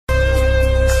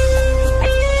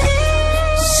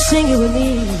Sing it with me.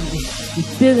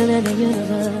 You're bigger than the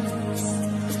universe,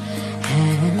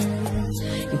 and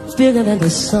you're bigger than the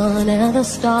sun and the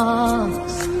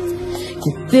stars.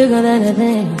 You're bigger than the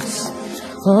things,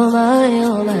 oh my,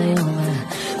 oh my, oh my,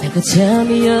 that could tear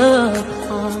me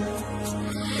apart.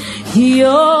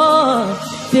 You're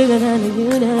bigger than the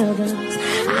universe.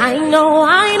 I know,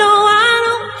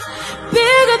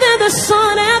 bigger than the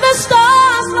sun and the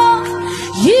stars, Lord.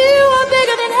 You are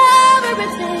bigger than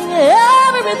everything,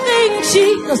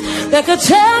 Jesus, that could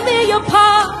tear me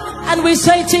apart. And we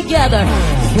say together,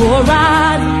 for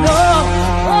I know,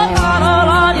 oh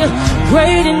Lord, you're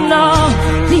great in all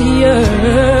the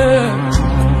earth.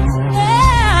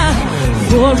 Yeah,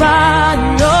 for I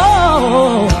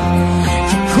know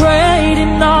you're great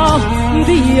in all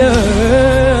the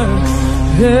earth.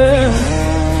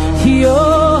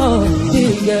 You're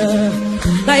bigger.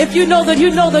 Now if you know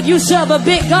that you serve a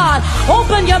big God,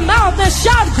 open your mouth and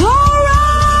shout glory.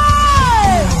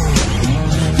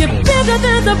 You're bigger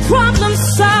than the problem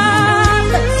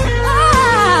silence.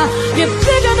 You're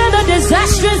bigger than the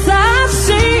disasters I've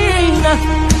seen.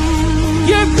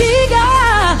 You're bigger.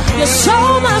 You're so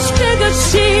much bigger,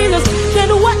 Jesus, than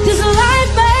what this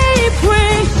life may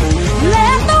bring.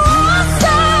 Let the world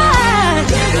say,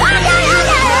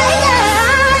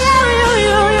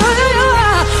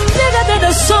 bigger than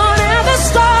the sun and the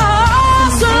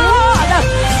stars, Lord.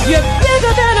 You're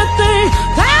bigger than a thing.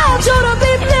 Found you to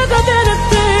be bigger than a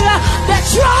thing that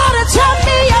try to tear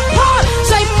me apart.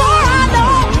 Say, for I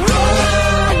know.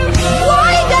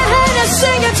 Wave your hand and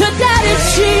sing it to Daddy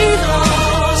Jesus.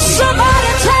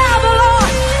 Somebody tell the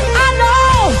Lord, I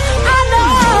know.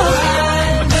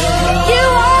 You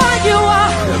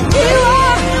are.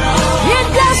 It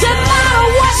doesn't matter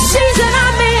what season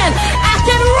I'm in. I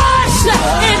can rest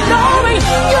in knowing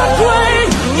you're great.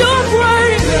 You're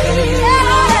great.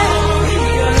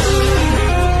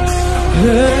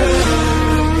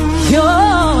 You're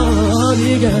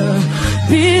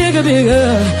bigger.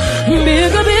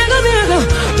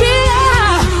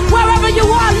 Wherever you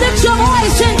are, lift your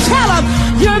voice and tell them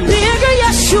you're bigger.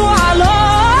 Yes, you are,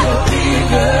 Lord.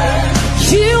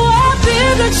 You are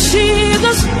bigger,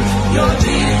 Jesus. You're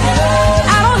bigger.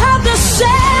 I don't have to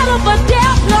settle for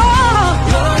death, Lord.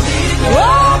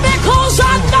 Oh, because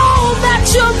I know that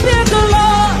you're bigger,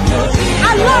 Lord.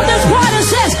 I love this part. It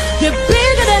says you're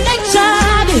bigger than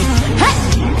HIV. Hey.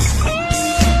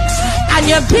 And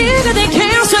you're bigger than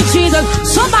cancer, Jesus.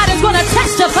 Somebody's gonna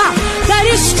testify that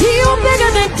it's still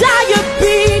bigger than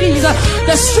diabetes.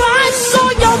 The stripes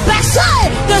on your back,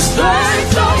 say the stripes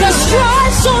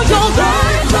on your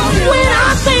back. When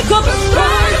I think about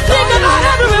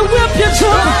every whip you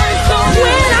took,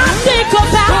 when I think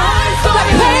about the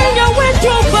pain you went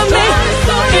through for me,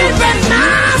 it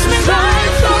reminds me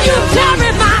you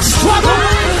carry my struggle,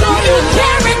 you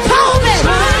carry COVID.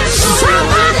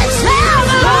 Somebody tell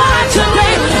the Lord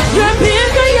today, you're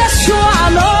bigger, yes you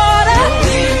are, Lord.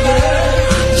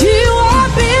 You are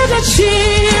bigger,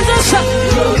 Jesus.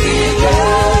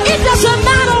 It doesn't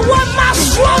matter what my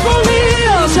struggle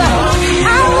is.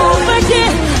 I won't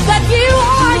forget that you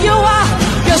are.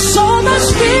 You're so much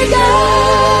bigger,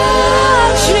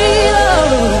 Jesus.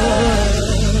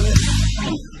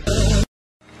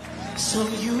 So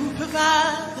you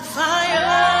provide the fire,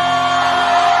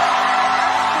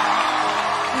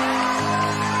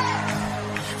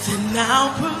 then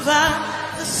I'll provide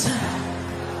the sun.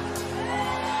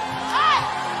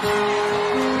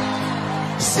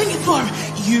 Sing it for me.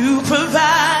 You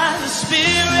provide the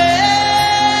Spirit,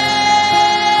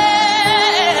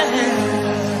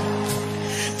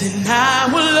 then I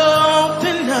will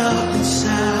open up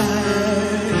inside.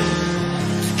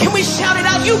 Can we shout it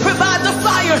out? You provide the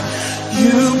fire.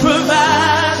 You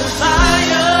provide the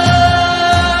fire.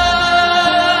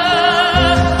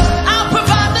 I'll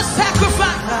provide the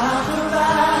sacrifice.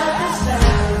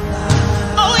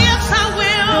 Oh yes, I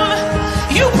will.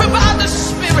 You provide the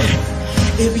Spirit.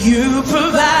 If you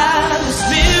provide the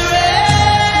Spirit,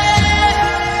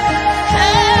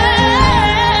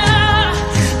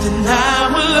 then I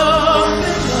will open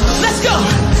up. Let's go.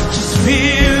 Just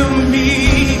fill me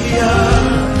up.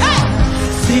 Hey!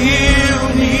 Fill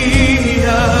me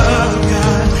up,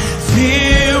 God.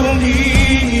 Fill me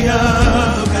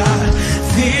up, God.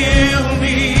 Fill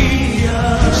me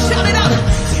up. Shout it out.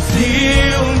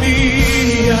 Fill me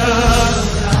up.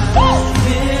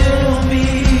 Fill me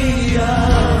up.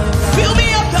 Fill me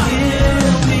up, God.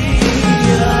 Fill me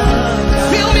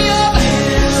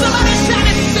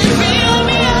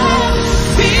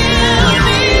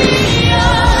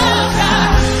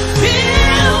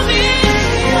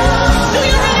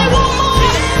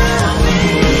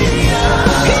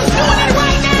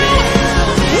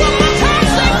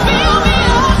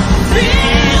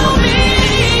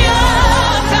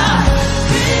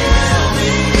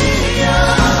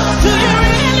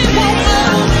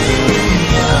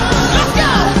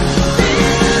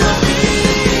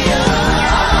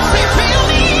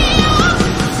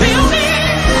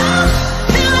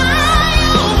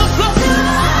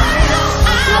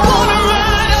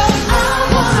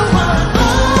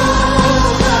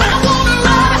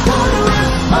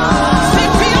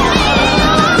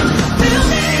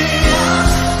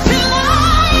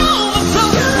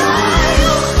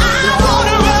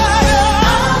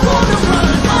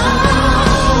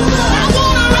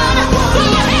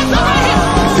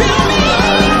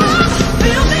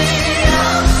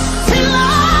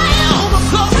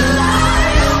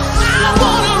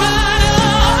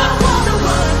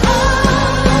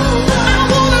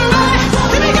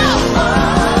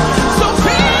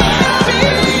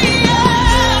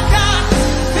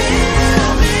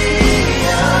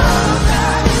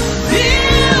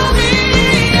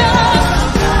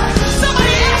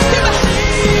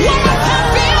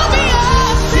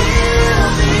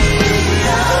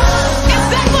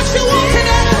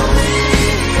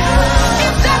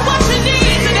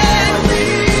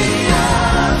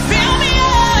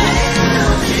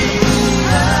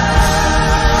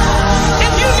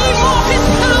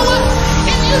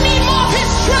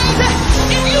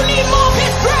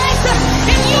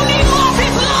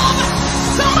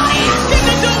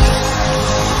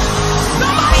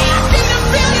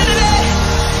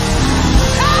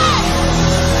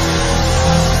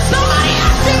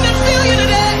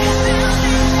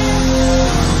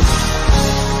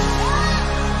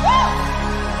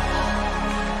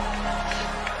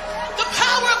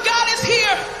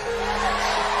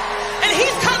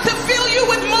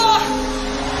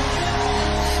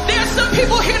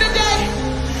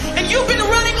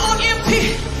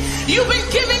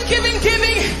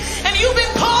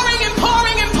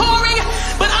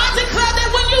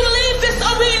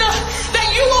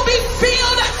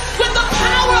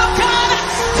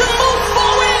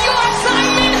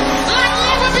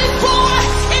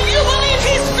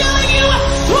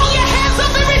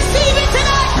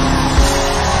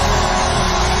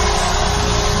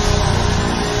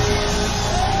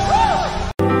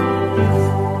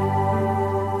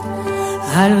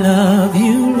I love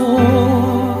you,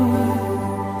 Lord,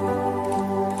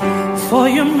 for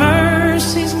your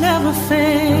mercies never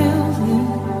fail me.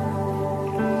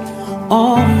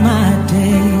 All my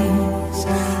days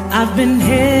I've been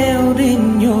held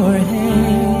in your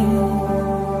hand.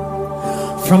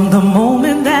 From the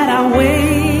moment that I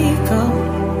wake up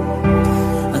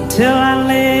until I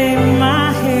lay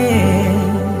my head,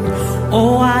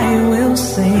 oh, I will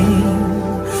sing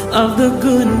of the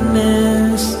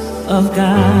goodness of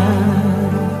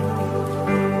God.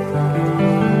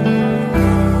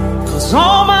 'Cause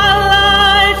all my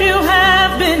life you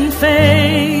have been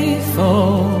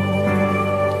faithful,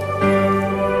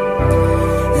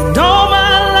 and all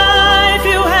my life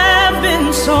you have been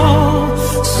so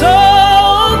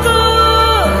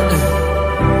good.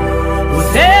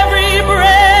 With every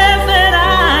breath that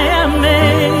I am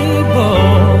able,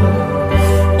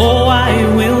 oh, I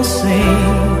will sing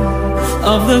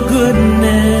of the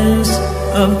goodness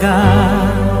of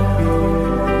God.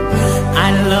 I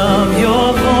love your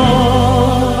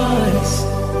voice.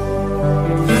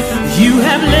 You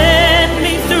have led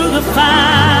me through the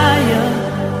fire,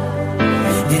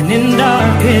 and in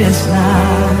darkest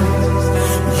nights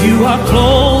you are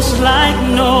close like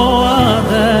no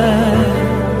other.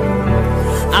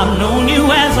 I've known you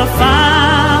as a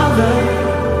father,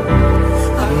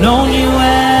 I've known you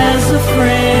as a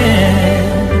friend,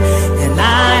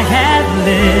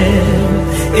 live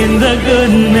in the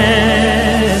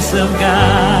goodness of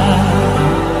God.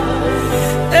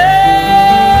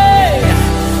 Hey,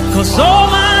 'cause all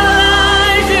my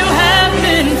life you have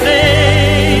been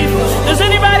faithful. Does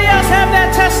anybody else have that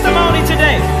testimony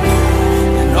today?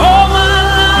 And all my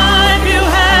life you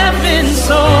have been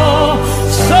so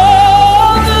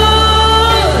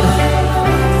good.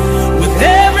 With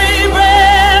every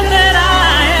breath that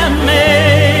I am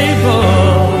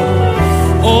able,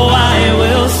 oh, I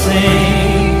will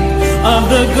sing of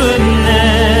the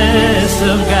goodness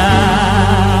of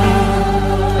God.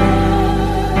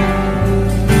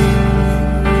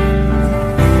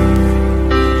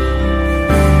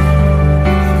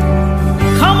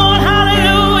 Come on,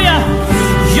 hallelujah.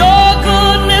 Your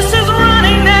goodness is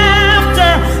running after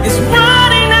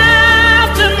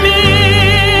me.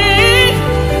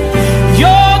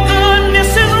 Your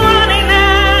goodness is running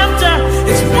after,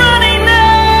 it's running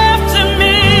after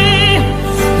me.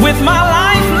 With my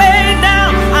life laid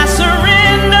down, I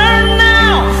surrender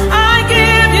now. I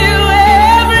give you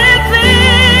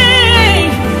everything.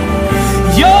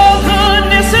 Your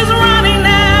goodness is running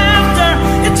after,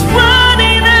 it's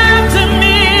running after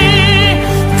me.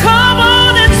 Come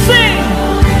on and sing.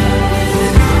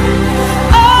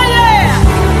 Oh yeah,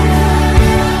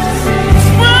 it's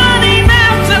running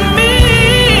after me.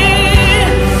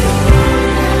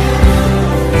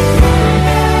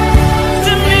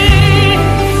 To me.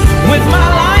 With my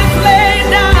life laid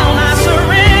down, I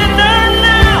surrender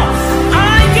now.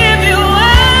 I give you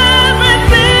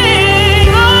everything.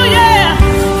 Oh yeah,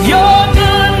 your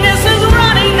goodness is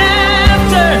running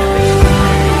after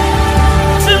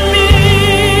to me.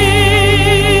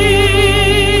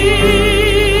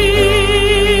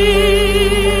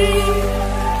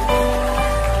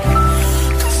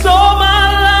 'Cause all my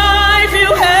life you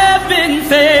have been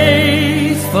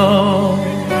faithful.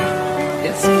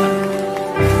 Yes,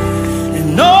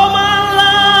 and all my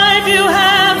life you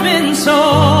have been so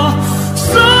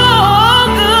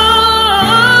good.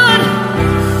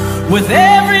 With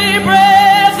every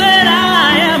breath that I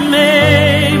am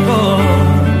able,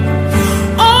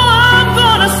 oh, I'm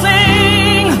gonna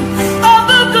sing of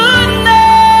the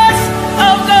goodness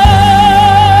of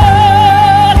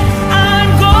God. I'm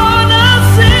gonna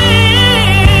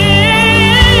sing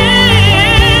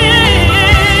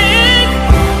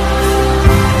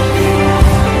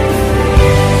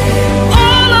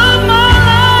all of my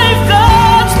life.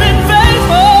 God's been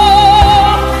faithful,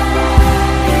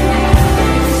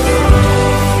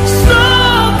 so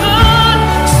good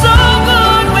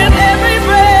with every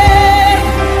breath,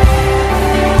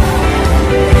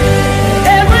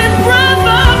 every breath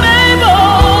I'm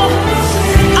able.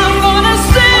 I'm gonna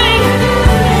sing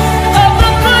of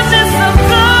the goodness of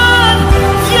God.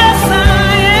 Yes, I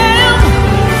am.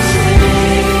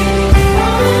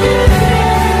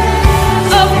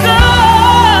 Of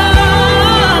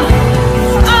God,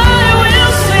 I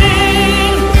will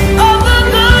sing of the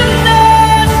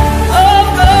goodness of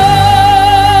God.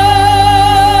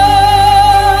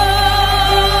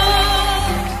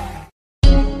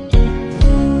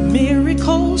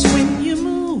 Miracles when you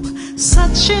move,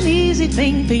 such an easy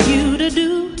thing for you to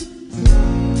do.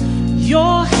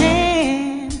 Your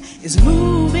hand is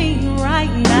moving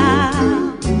right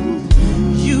now.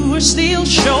 You are still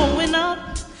showing up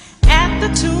at the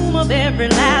tomb of every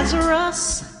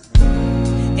Lazarus,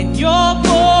 and your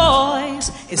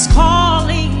voice is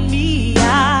calling me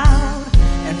out.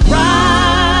 And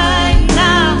right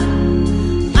now,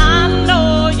 I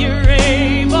know you're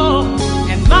able,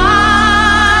 and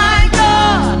my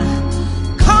God,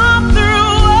 come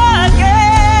through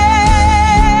again.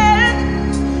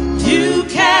 You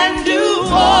can do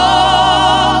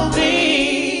all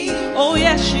things. Oh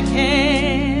yes, you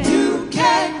can. You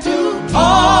can do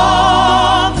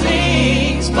all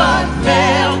things but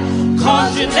fail.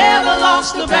 'Cause you never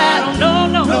lost the battle. No,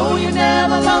 no, no, you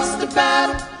never lost the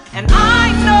battle. And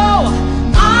I know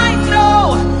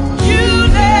you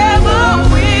never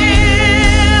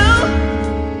will.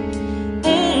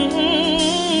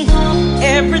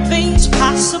 Everything's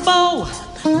possible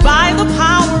by the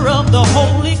power of the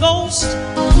Holy Ghost.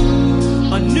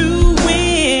 A new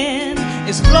wind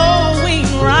is blowing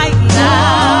right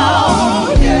now,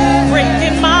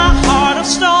 breaking my heart of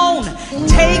stone,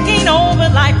 taking over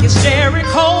like it's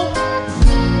Jericho,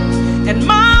 and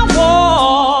my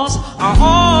walls are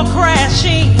all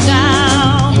crashing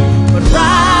down. But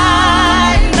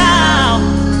right now,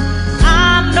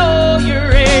 I know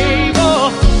you're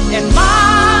able, and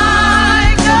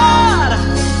my God,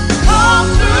 come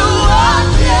through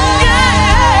again.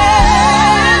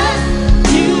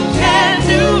 You can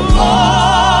do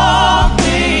all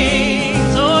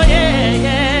things. Oh yeah,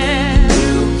 yeah.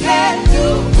 You can do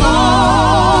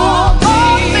all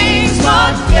things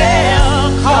but fail.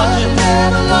 'Cause you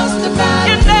never lost the battle.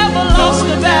 You never lost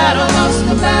the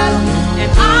battle.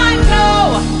 And I know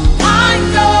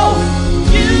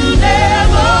you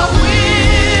never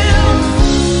will.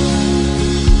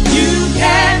 You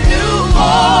can do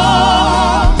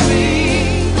all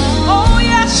things. Oh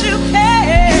yes, you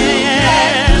can. You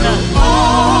can do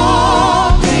all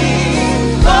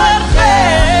things but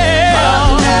fail.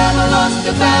 'Cause you never lost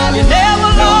the battle. You never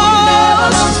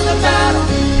lost the battle.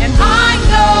 And I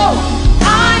know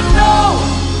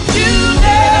you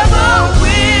never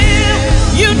will.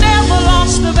 You never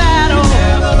lost the battle. You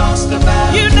never lost the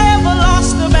battle. You never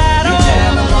lost the battle. You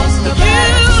never lost the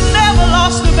battle. You never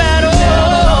lost the battle.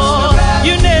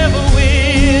 You never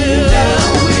will.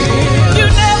 You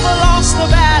never lost the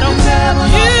battle.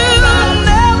 You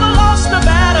never lost the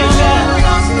battle. You never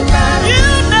lost the battle. You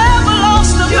never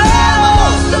lost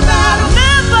the battle.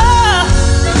 Never.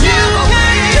 You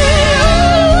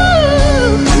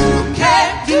can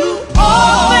do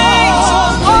all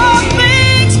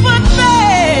things but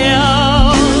fail.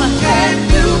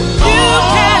 You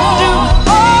can do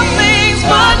all things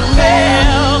but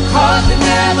fail. 'Cause you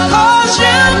never lost.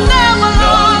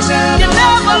 You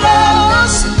never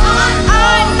lost.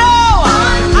 I know.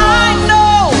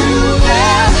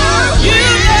 You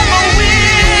never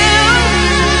will.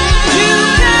 You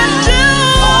can do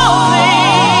all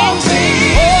things.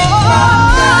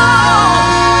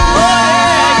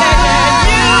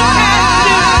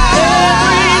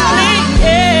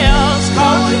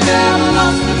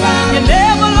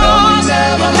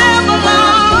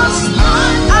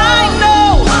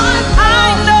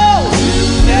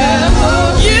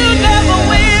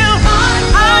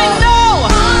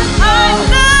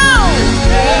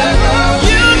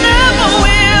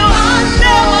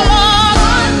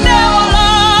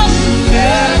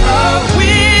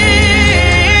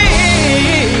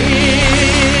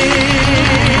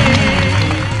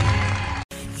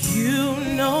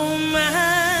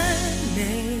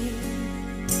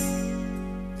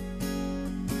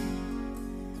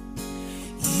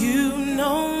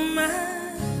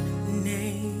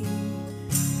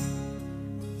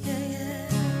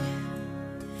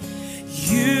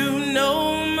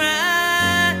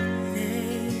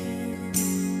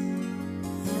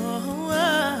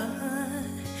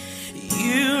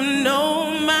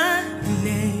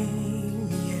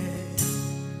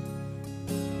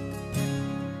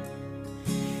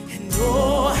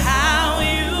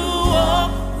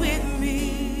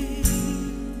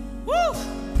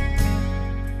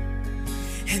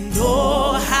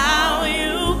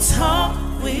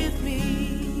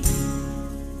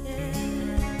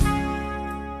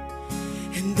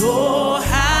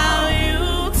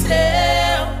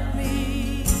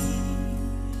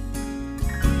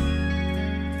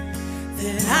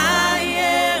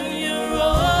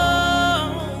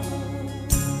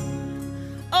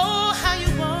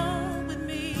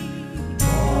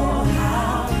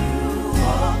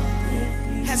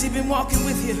 Walking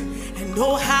with you, and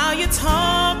oh how you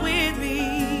talk with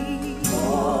me.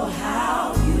 Oh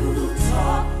how you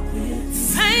talk with me.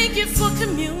 Thank you for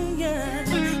communion,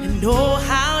 and oh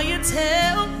how you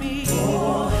tell me.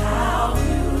 Oh how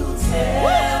you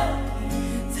tell me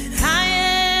that I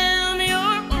am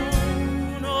your own.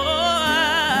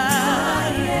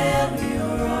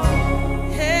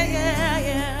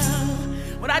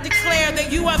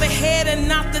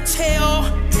 the tail.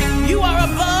 You are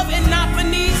above and not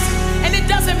beneath. And it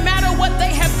doesn't matter what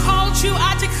they have called you.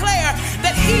 I declare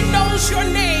that He knows your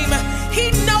name.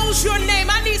 He knows your name.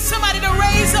 I need somebody to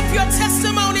raise up your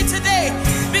testimony today,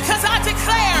 because I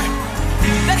declare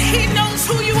that He knows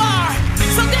who you are.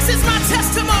 So this is my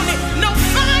testimony. No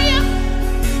fire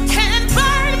can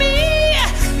burn me.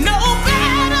 No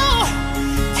battle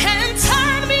can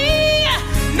turn me.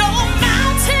 No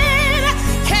mountain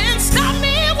can stop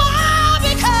me. Why?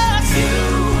 Because you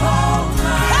hold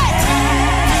my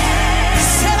hand.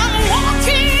 Said I'm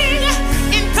walking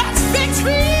in God's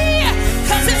victory,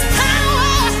 'cause His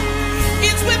power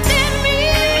is within me.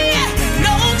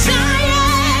 No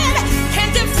giant can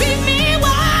defeat me.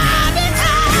 Why?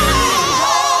 Because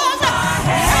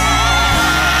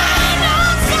no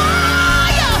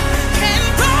fire can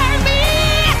burn me.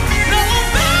 No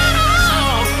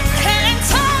battle can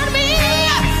turn me.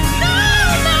 No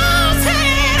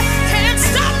mountain can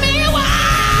stop me. Why?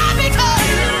 Because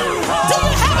do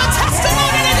you have a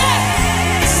testimony today?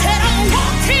 Said I'm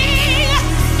walking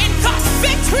in God's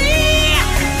victory,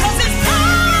 'cause His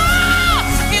power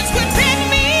is within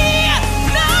me.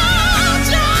 No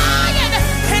giant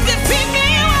can defeat me.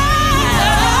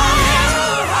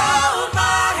 Hold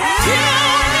my hand. You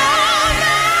know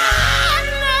my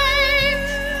name.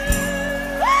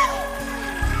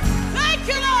 Thank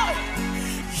you, Lord.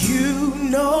 You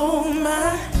know my,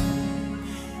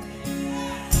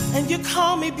 and you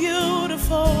call me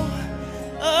beautiful.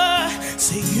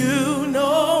 Say you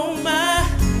know my,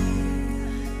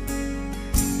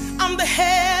 I'm the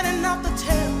head and not the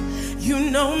tail. You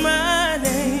know my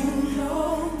name.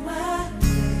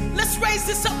 Let's raise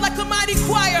this up like a mighty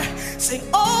choir. Sing,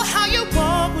 oh, how you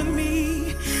walk with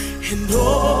me, and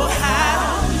oh,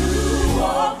 how you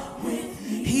walk with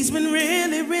me. He's been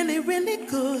really, really, really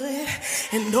good.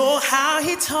 And oh, how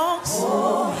He talks.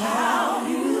 Oh, how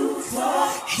you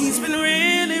talk. He's been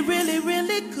really, really,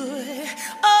 really good.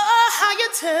 Oh, how you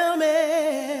tell me.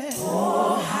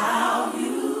 Oh, how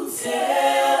you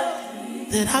tell me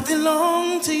that I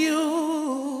belong to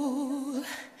you,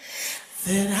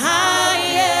 that I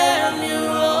am your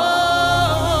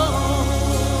own.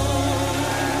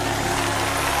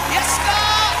 Yes,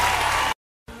 God.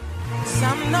 'Cause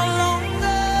I'm no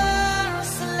longer a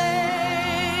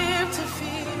slave to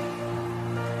fear.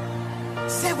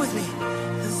 Say it with me.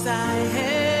 'Cause I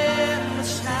am a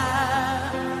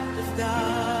child of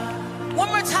God. One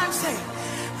more time, say,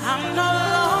 I'm no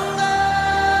longer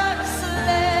a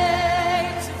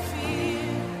slave to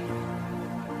fear,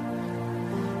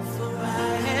 for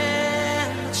I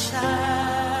am a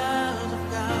child of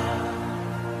God.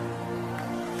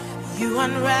 You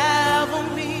unravel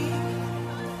me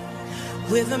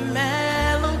with a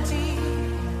melody.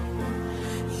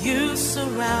 You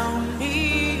surround me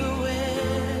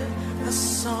with a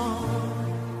song.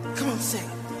 Come on, sing.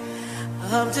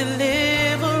 Of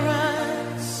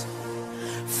deliverance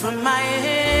from my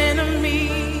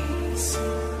enemies,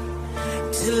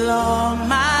 till all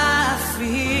my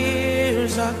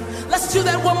fears are. Let's do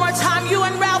that one more time. You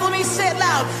unravel me, say it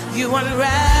loud. You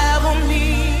unravel me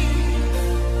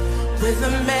with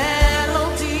a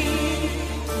melody.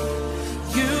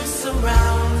 You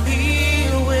surround me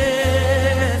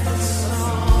with a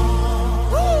song.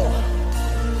 Woo!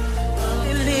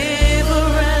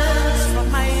 Deliverance from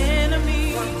my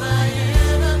enemies,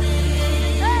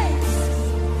 hey!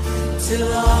 Till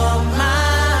all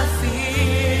my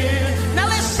fears. Now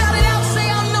let's shout it out. Say,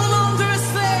 I'm no longer a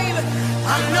slave.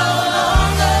 I'm no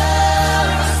longer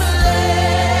a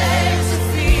slave to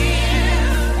fear.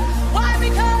 Why?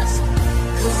 Because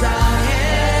I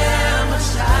am a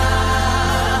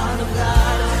child of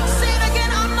God. Say it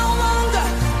again. I'm no longer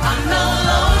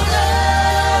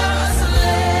a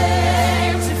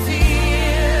slave to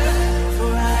fear.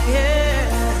 For I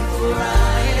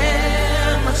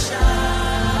am a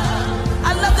child.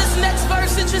 I love this next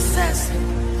verse. It just says,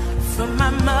 from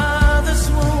my mother's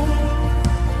womb,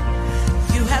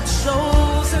 you have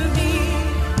chosen me.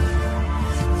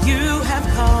 You have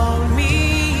called me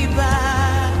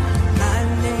by my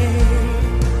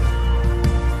name.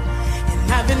 And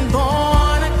I've been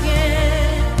born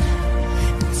again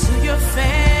to your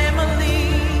family.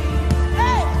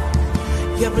 Hey!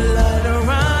 Your blood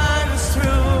runs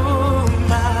through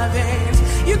my veins.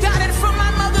 You got it from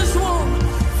my mother's womb.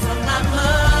 From my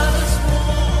mother's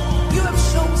womb, you have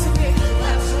chosen me.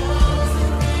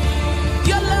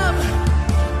 Your love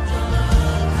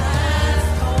has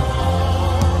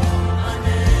called my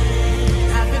name.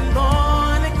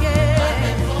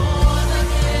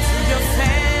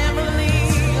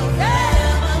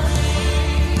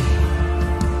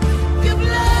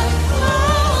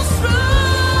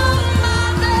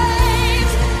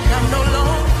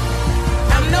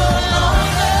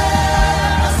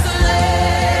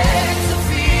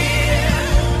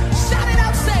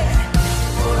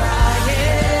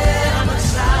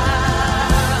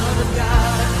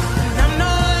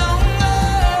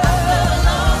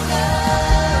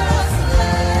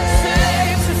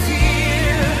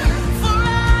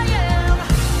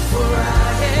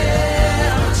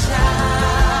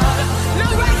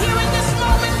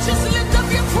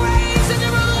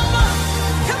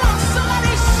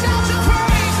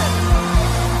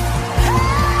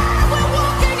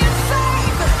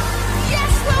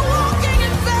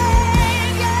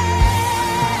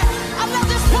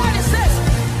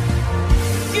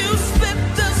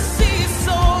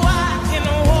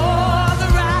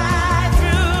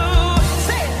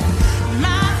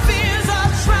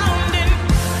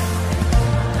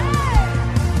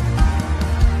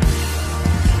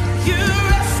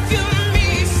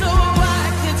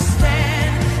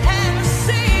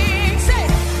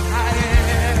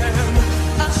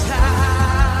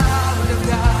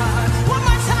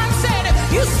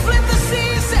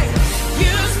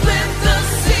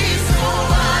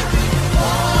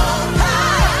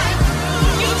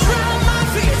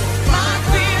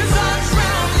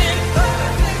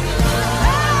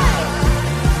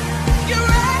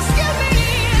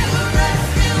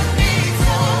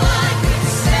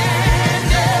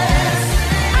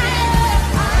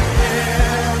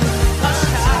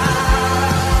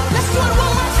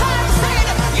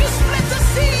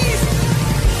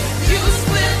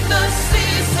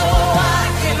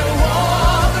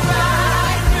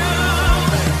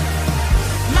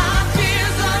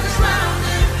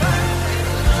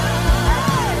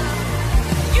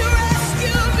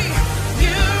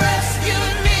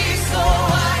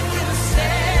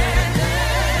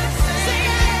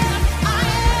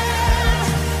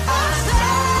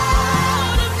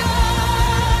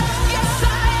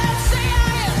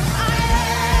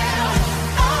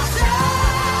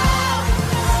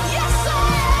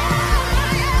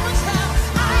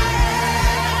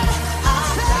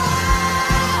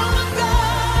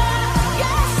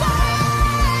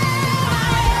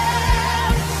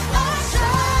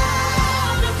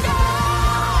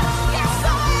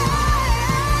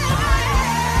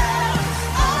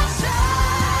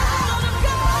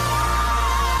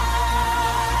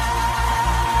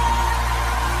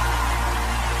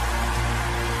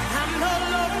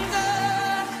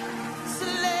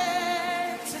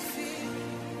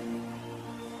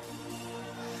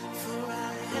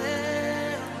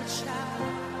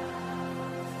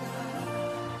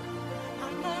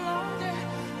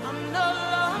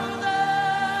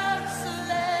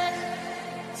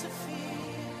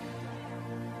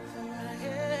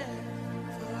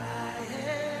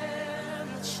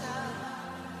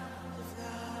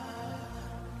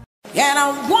 and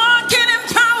I'm walking in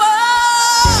power.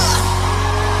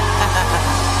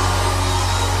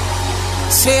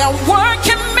 Say I'm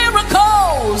working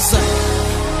miracles.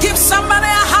 Give somebody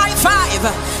a high five.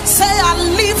 Say I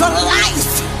live a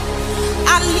life.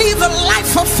 I live a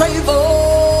life of favor.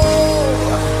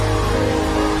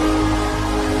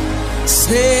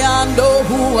 Say I know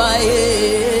who I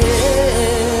am.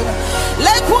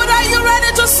 Lakewood, are you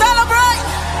ready to celebrate?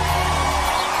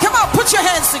 Come on, put your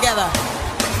hands together.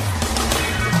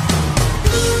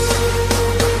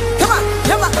 Come on,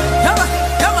 come on, come on,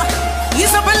 come on.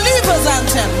 It's a believer's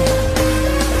anthem.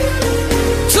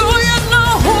 Do you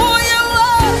know who you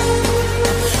are?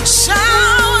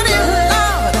 Shout it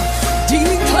loud,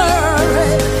 declare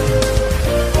it.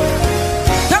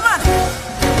 Come on,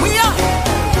 we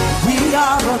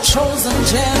are a chosen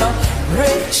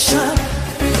generation.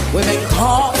 We've been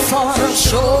called for to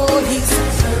show His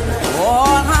all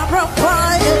I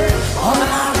require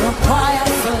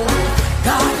for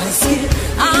God has given.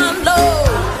 I know.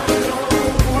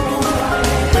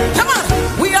 Come on,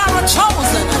 we are a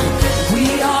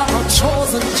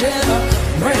chosen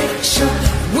generation.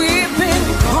 We've been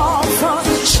called for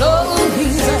to show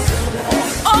His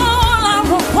all I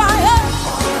require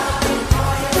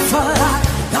for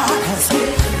God has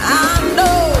given. I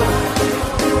know.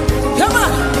 Come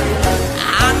on,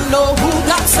 I know who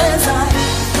God says I am.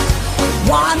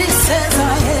 What He says I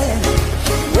am,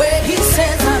 where He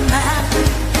says I'm at.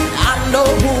 I know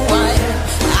who I am.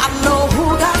 I know who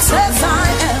God says I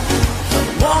am.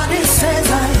 What He says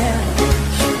I am,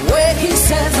 where He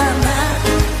says I'm at.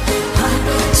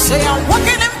 Say I'm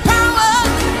walking in power,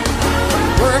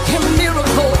 working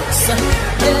miracles.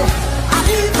 Yeah, I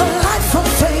live a life of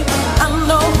faith. I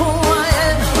know who I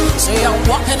am. Say I'm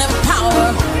walking in power,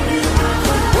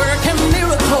 working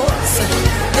miracles.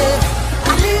 Yeah,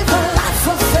 I live a life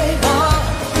of favor.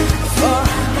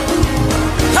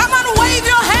 Come on, wave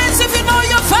your hands if you know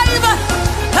your favor.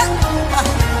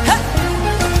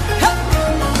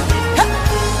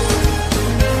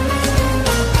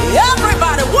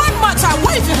 Everybody, one more time,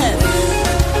 wave your hands.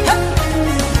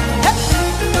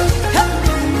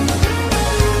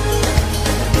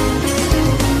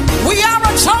 We are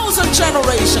a chosen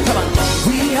generation. Come on.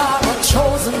 We are a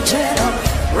chosen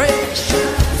generation.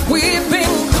 We've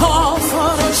been called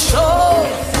for the show.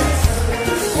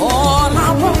 All I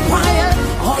require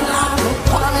for life,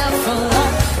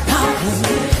 God has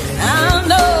given. I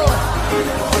know.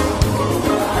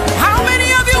 How many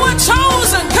of you are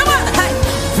chosen? Come on. Hey.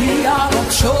 We are a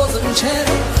chosen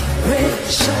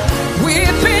generation.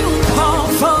 We've been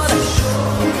called for the show.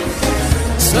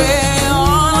 Say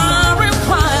all I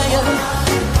require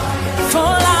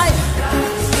for life,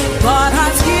 God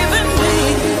has given me.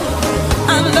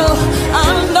 I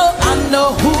know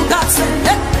who God said.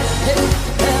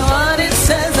 And what He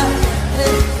says, and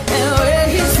where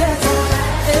He says,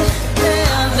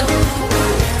 I know.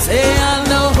 Say I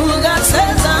know who God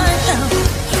says I am.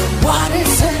 What He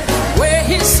said, where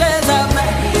He says I'm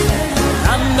at.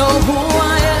 I know who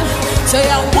I am. Say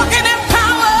I'm walking in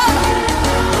power,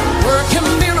 working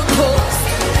miracles.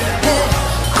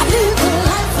 Yeah, I live a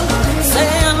life of faith. Say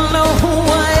I know who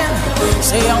I am.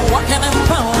 Say I'm walking in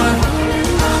power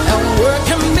and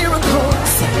working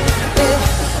miracles. Yeah,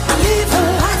 I live a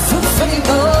life of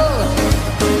favor.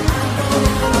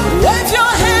 Wave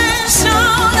your hands,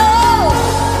 shout oh.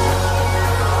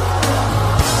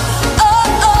 Oh,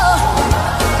 oh,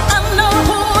 I know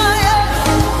who I am.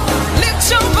 Lift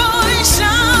your voice,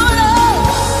 shout oh.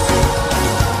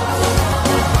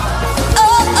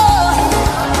 Oh, oh,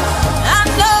 I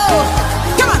know.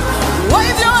 Come on,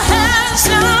 wave your hands,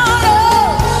 shout oh.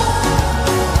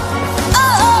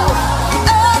 Oh,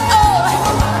 oh, oh,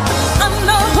 I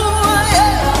know who I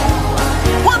am.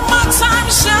 One more time,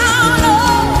 shout oh.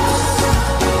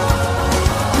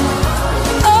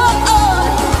 Oh, oh,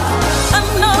 I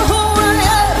know who I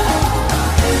am.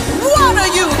 What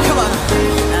are you? Come on.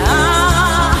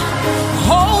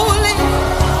 Holy.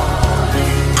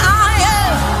 I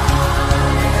am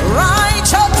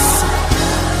righteous.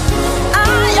 I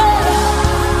am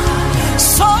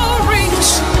so rich.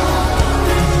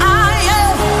 I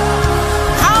am.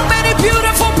 How many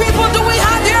beautiful people do we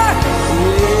have here?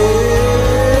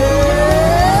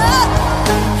 Yeah.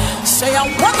 Say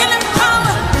I'm working in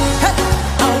power. Hey,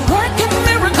 I'm working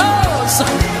miracles.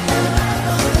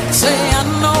 Say I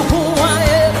know who I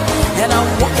am, and I'm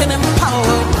walking in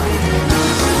power,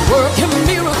 working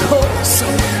miracles.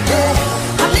 Yeah,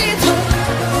 I live.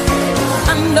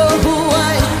 I know who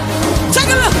I am.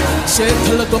 Take a look. Say,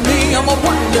 look at me, I'm a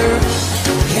wonder.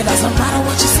 It doesn't matter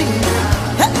what you see.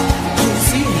 Hey, you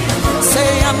see. Say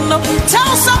I know.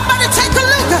 Tell somebody, take a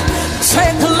look.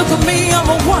 Take a look at me, I'm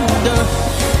a wonder.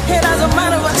 It doesn't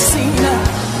matter what I see now.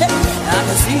 I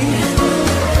can see it.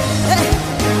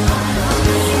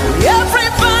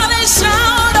 Everybody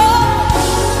shout out.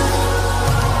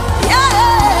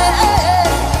 Yeah.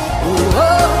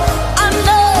 Oh, I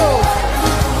know.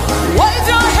 Wave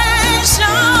your hands,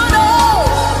 shout out.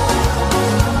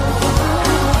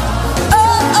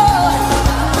 Oh,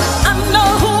 I know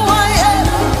who I am.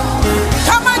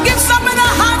 Come on, give somebody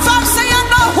a high five. Say I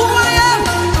know who I am.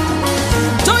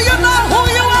 Do you know who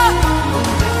you are?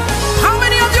 How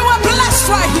many of you are blessed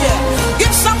right here?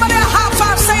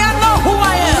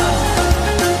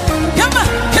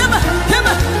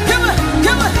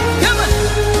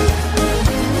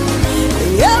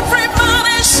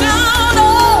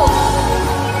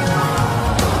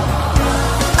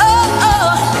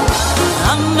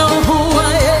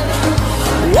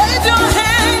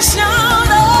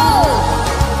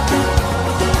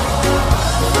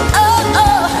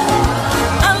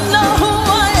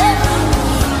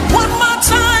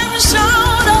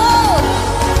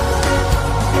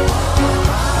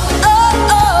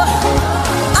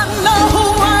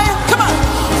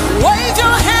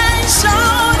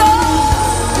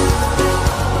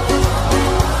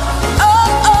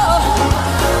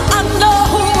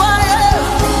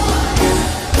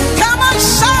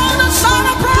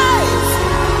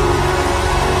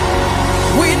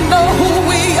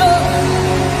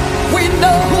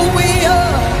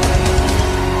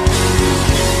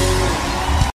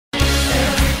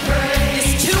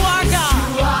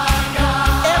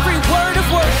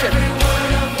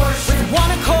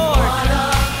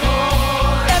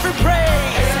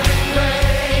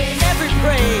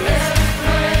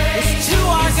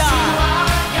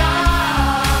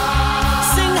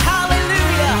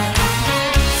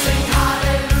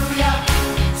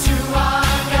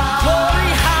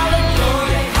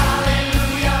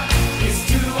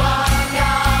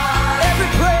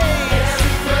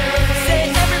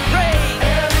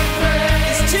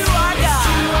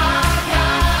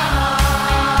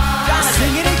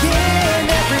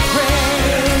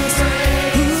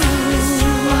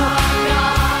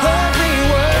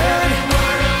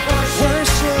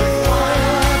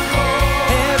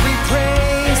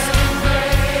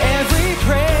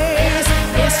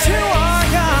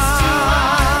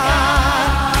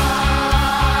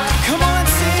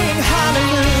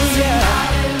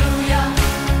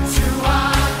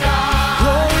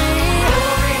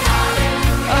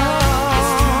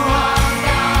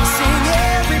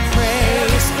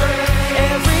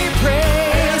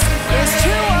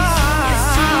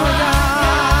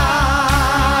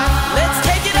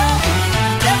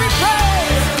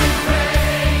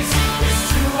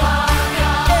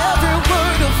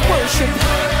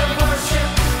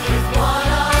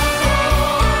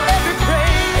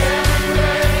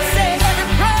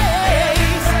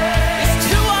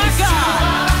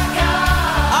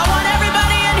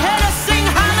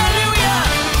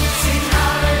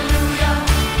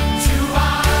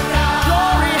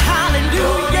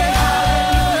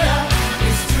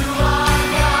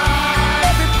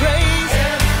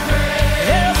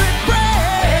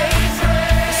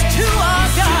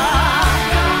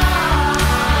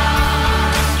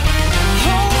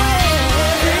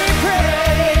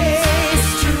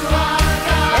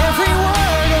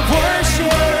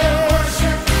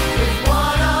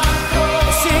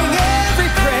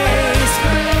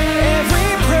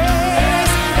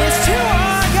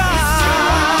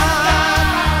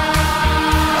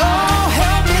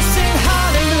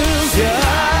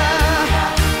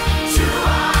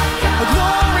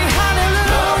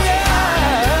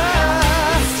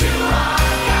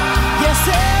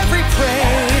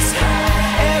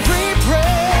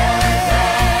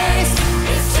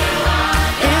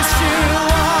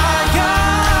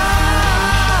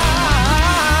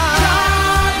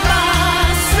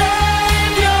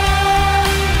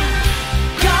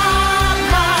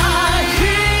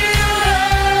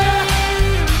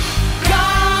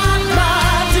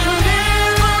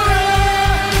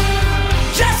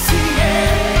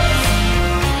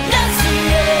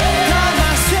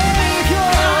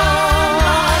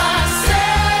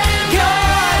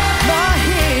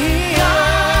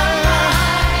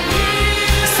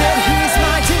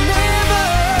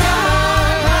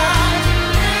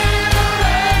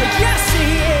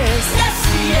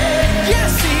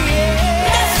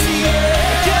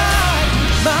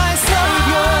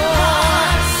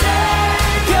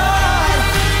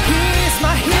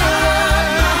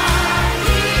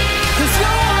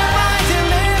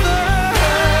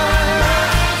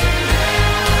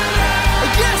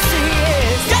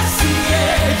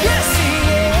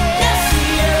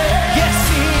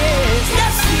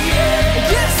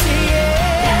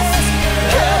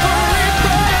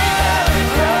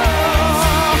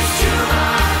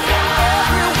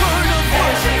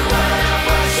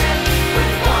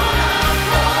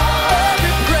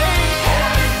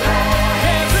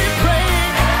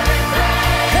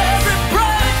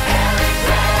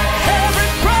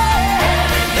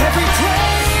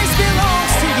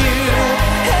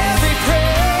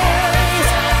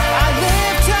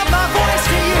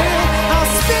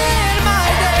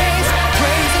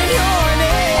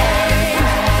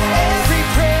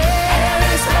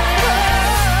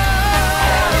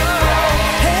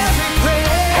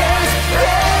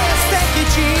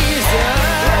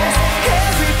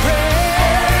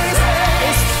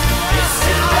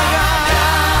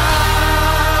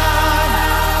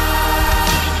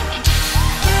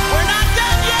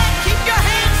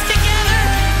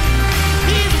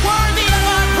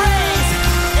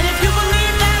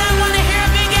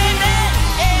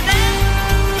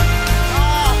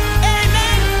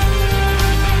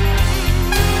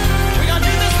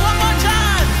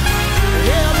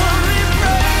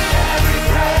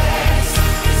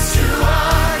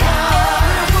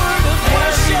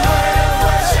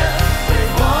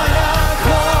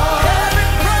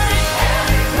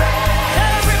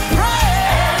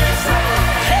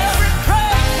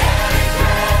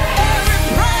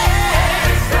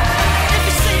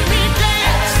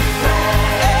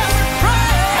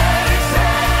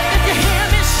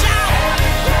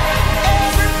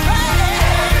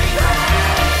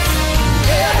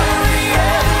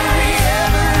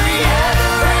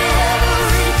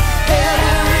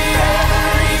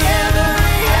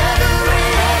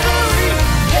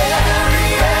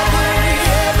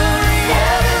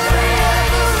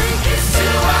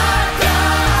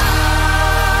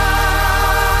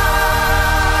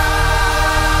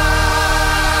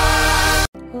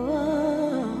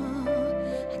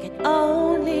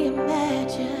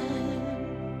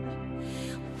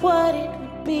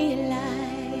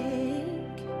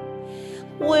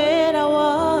 when I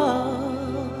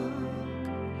walk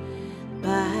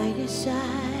by your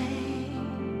side.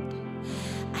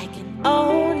 I can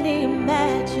only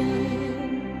imagine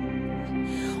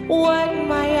what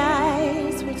my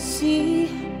eyes would see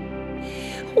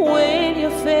when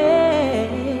your face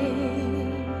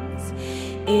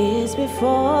is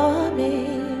before me.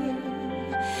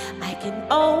 I can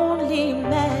only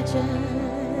imagine,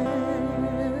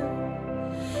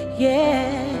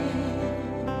 yes,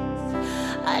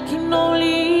 I can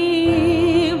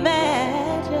only imagine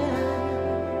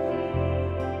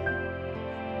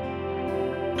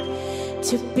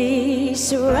to be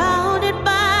surrounded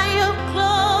by your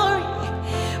glory.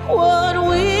 What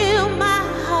will my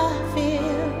heart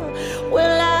feel?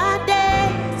 Will I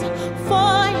dance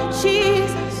for you,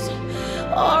 Jesus,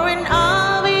 or in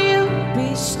awe of you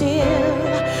be still?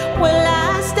 Will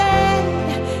I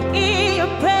stand in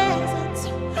your presence,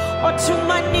 or to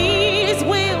my knees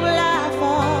will I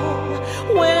fall?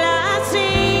 Will I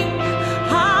sing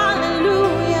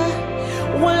hallelujah?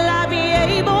 Will I be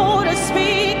able to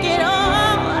speak it all?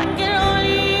 I can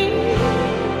only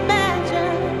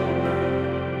imagine.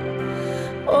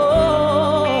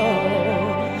 Oh,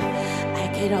 I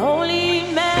can only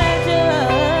imagine.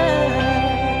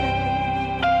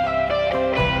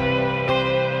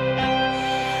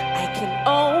 I can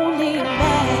only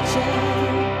imagine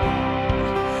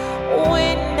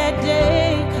when that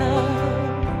day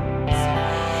comes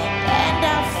and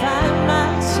I find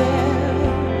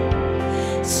myself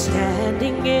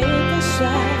standing in the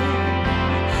sun.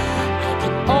 I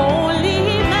can only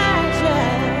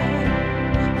imagine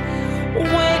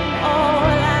when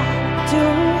all I do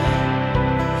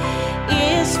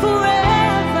is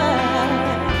forever,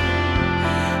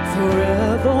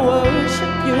 forever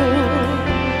worship you.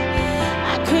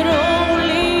 I could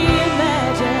only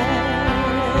imagine.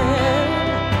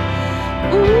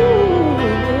 Ooh,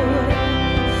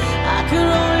 I could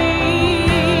only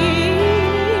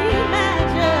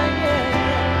imagine,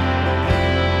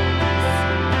 yes,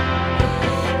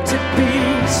 to be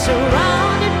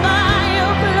surrounded by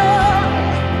your glory.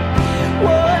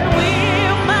 What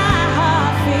will my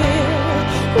heart feel?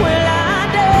 Will I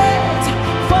dance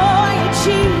for you,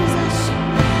 Jesus,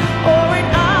 or in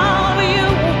awe of you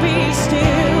be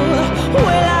still?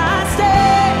 Will I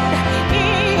stand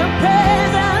in your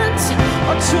presence,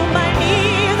 or to my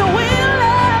knees will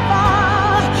I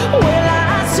fall? Will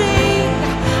I sing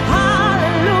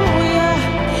hallelujah?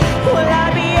 Will I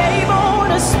be able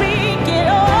to speak it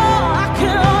all? I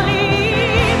could only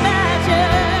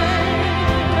imagine.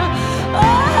 Oh,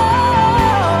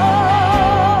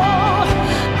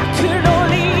 I could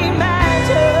only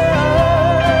imagine.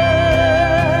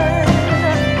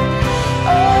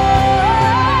 Oh,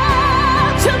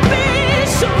 to be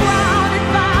surrounded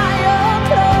by your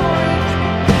glory.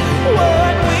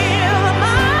 What will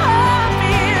my heart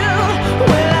feel?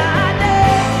 Will I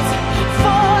dance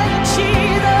for you,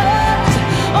 Jesus,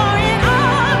 or in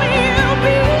awe of you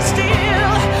be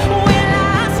still? Will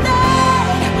I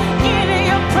stand in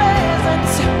your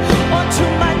presence, or to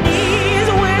my knees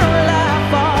will I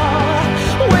fall?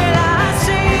 Will I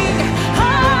sing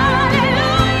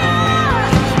hallelujah?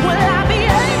 Will I be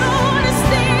able to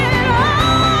sing it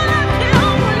all? I can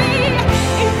only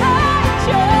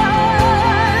imagine.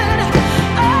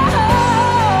 Oh,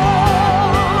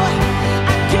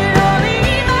 I can only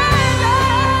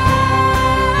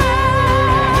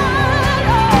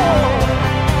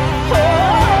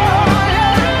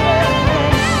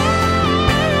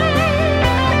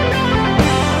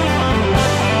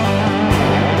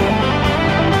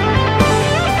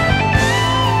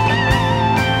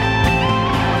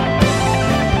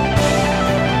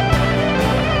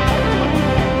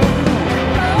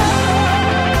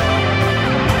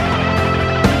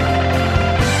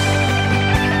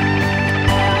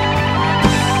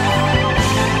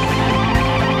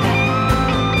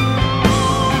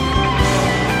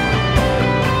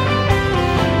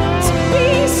to be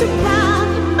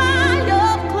surrounded by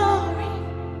your glory.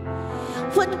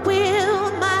 What will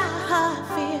my heart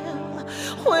feel?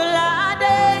 Will I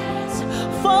dance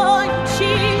for you,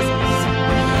 Jesus,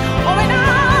 or in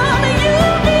awe of you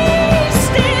be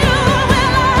still?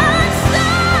 Will I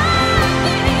stand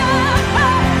in your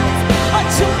presence, or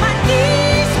to my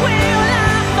knees will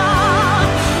I fall?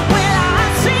 Will I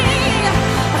sing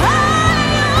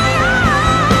hallelujah?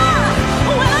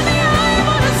 Will I be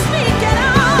able to speak it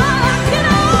all? I can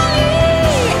only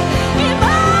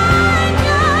imagine.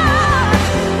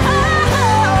 Oh,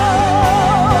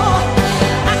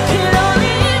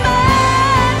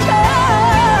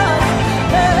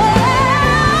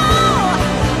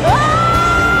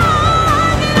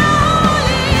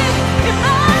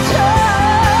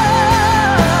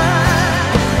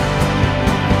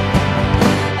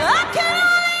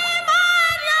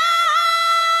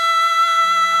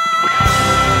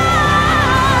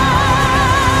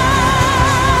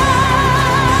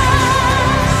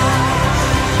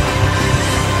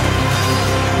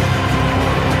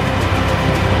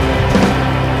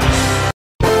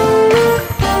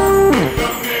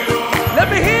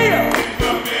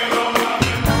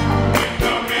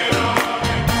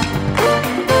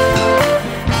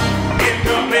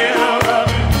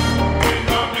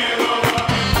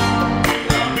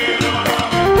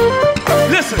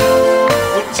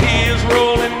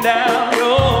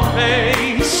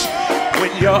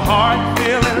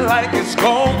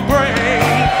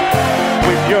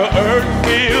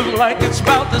 it's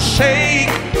about to shake,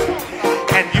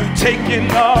 and you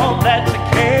taking all that you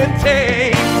can't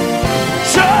take.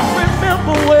 Just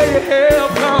remember where your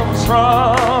help comes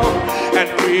from, and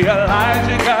realize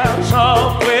you got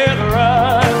somewhere to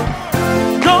run.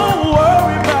 Don't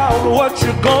worry about what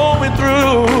you're going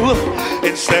through.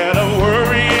 Instead of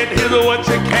worrying, here's what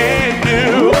you can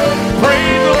do.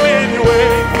 Praise Him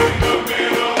anyway.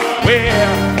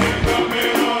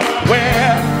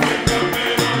 Where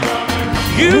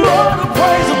you ought to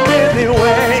praise Him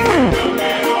anyway.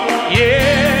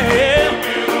 Yeah,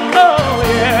 oh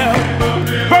yeah.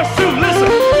 Verse 2,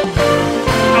 listen.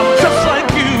 I'm just like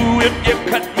you. If you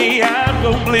cut me, I'm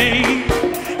gonna bleed.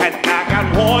 And I got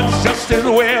wants just as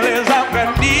well as I've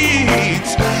got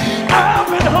needs. I've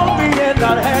been hungry and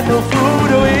not had no food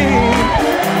to eat.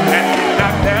 And you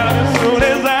knocked down as soon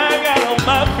as I got on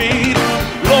my feet.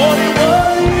 Lord, it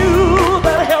was you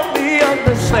that helped me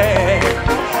understand.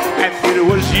 And it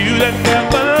was you that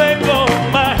never let go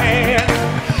of my hand.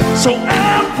 So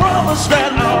I promise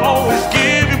that I'll always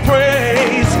give you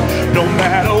praise. No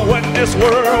matter what this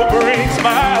world brings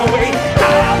my way,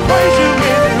 I'll praise you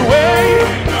anyway.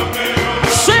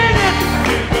 Sing it.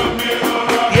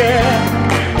 Yeah.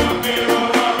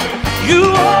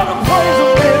 You ought to praise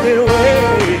Him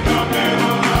anyway.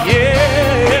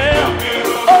 Yeah.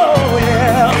 Oh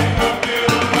yeah.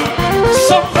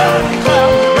 Somebody clap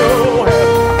your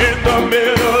hands in the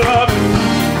middle of it.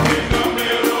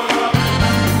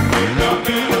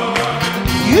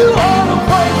 You ought to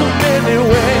praise Him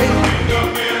anyway.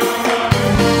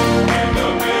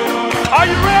 Are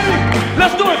you ready?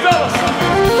 Let's do it, fellas.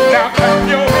 Now clap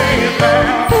your hands now.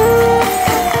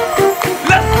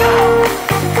 Let's go.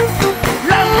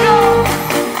 Let's go.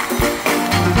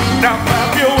 Now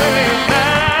clap your hands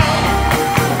now.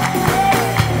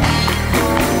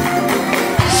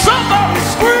 Somebody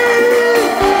scream.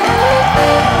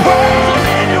 Praise Him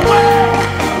anyway.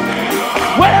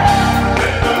 Well,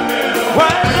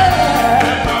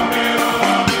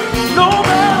 no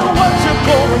matter what you're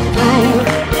going through,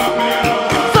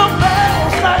 the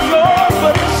battle's not yours,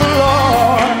 but it's the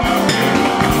Lord.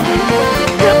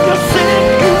 If you're sick,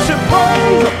 you should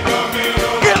praise Him.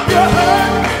 If you're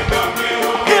hurt,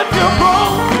 if you're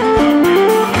broke,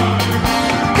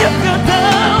 if you're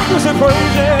down, you should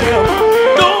praise Him.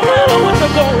 No matter what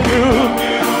you're going through,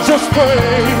 just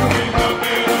praise.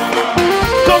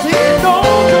 'Cause He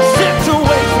knows the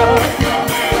situation.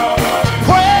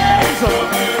 Praise Him.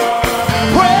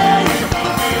 Praise Him.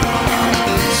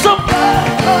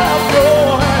 Somebody clap your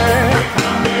hands.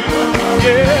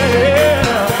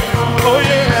 Yeah. Oh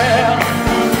yeah.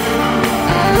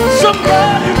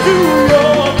 Somebody do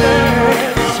your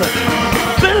dance.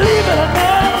 Believe it or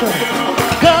not,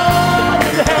 God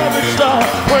is having start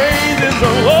praising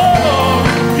the Lord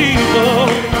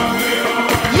Jesus.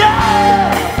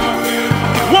 Yeah.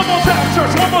 One more time,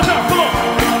 church. One more time. Come on.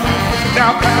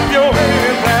 Now clap your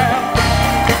hands now.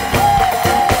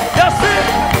 That's it.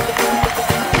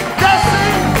 That's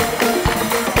it.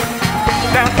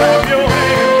 Now clap your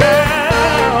hands now.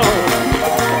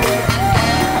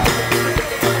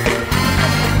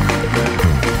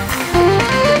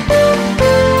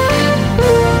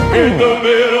 In the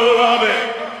middle of it.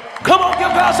 Come on,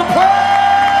 give God some praise.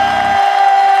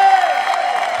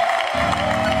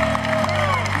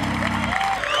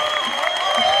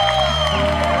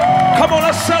 Come on,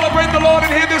 let's celebrate the Lord in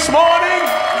here this morning.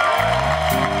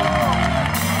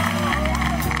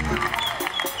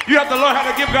 You have to learn how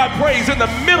to give God praise in the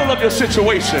middle of your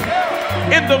situation,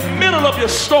 in the middle of your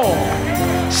storm.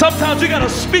 Sometimes you got to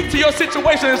speak to your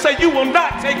situation and say, you will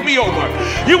not take me over.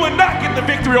 You will not get the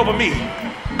victory over me.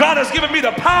 God has given me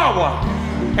the power,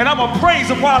 and I'm going to praise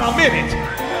Him while I'm in it.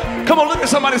 Come on, look at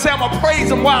somebody and say, I'm going to praise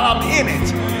Him while I'm in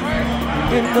it.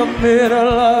 In the middle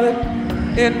of it.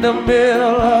 In the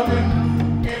middle of it.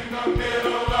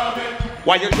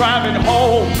 While you're driving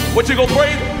home, what you go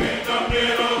praise Him?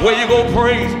 Where you go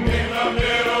praise Him?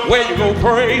 Where you go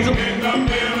praise Him?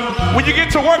 When you get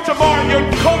to work tomorrow and your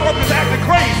co-worker's acting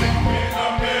crazy.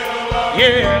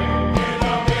 Yeah.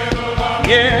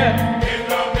 Yeah.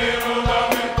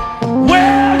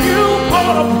 Where you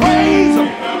gonna praise Him?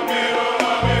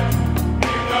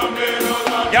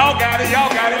 Y'all got it, y'all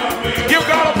got it. Give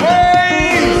God a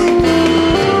praise.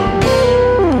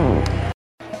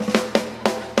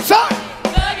 Shout!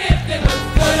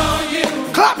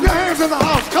 Clap your hands in the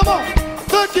house. Come on.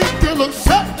 The gift it looks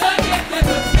set.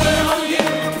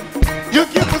 Your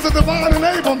gift is a divine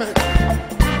enablement.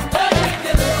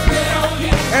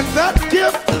 And that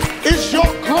gift is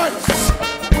your grace.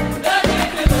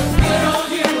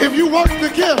 If you work the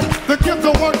gift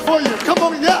will work for you. Come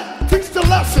on, yeah. Teach the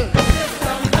lesson.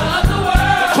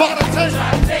 Try to take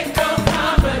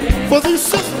For these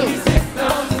systems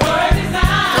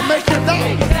to make you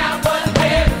doubt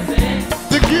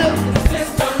the gift.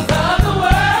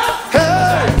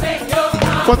 Hey,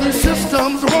 for these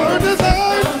systems were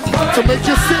designed to make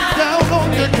you sit down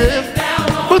on the gift.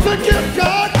 But the gift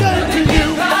God gave to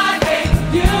you,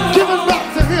 give it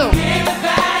back to Him.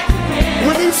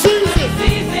 When He sees it,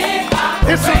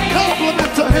 it's a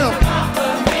compliment to Him.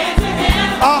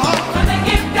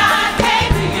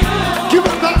 Give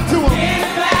it back to Him.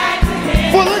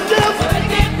 For the gift.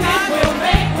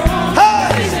 Hey,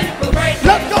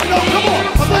 let's go now, come on.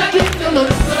 For the gift, it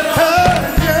looks, hey,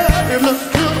 yeah, it looks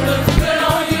good.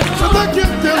 For the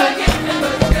gift,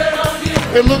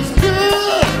 it looks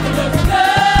good.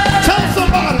 Tell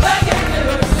somebody.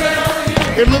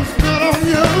 It looks good on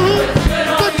you.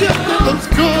 The gift, it looks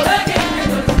good.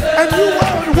 And you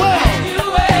wear it well.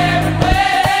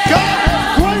 God has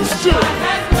graced you.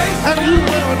 And you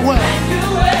wear it well.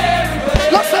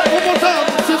 Let's say it one more time.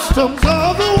 Systems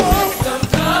of the world.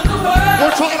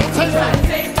 We're trying to take it.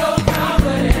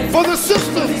 For the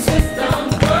systems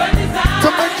to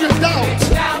make you doubt.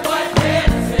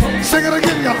 Sing it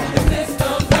again, y'all.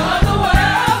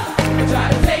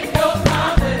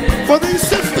 For these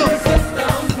systems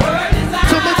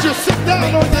to make you sit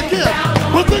down on the gift.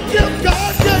 But the gift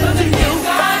God gave to you,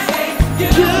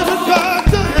 give it back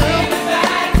to Him.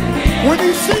 When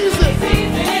He sees it,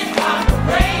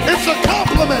 it's a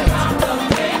compliment.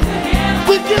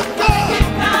 The gift God,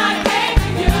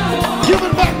 give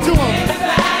it back to Him.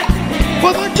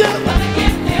 For the gift,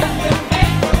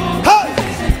 hey,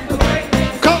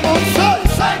 come on, say.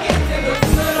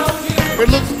 It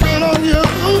looks good on you.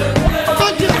 The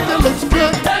gift, it looks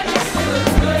good.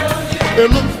 It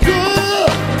looks good.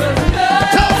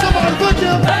 Tell somebody the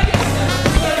gift.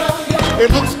 It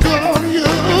looks good on you.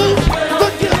 The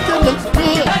gift, it looks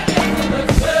good.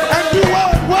 And you wear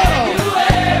it well.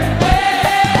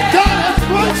 God has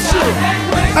graced you.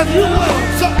 And you wear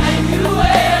it so.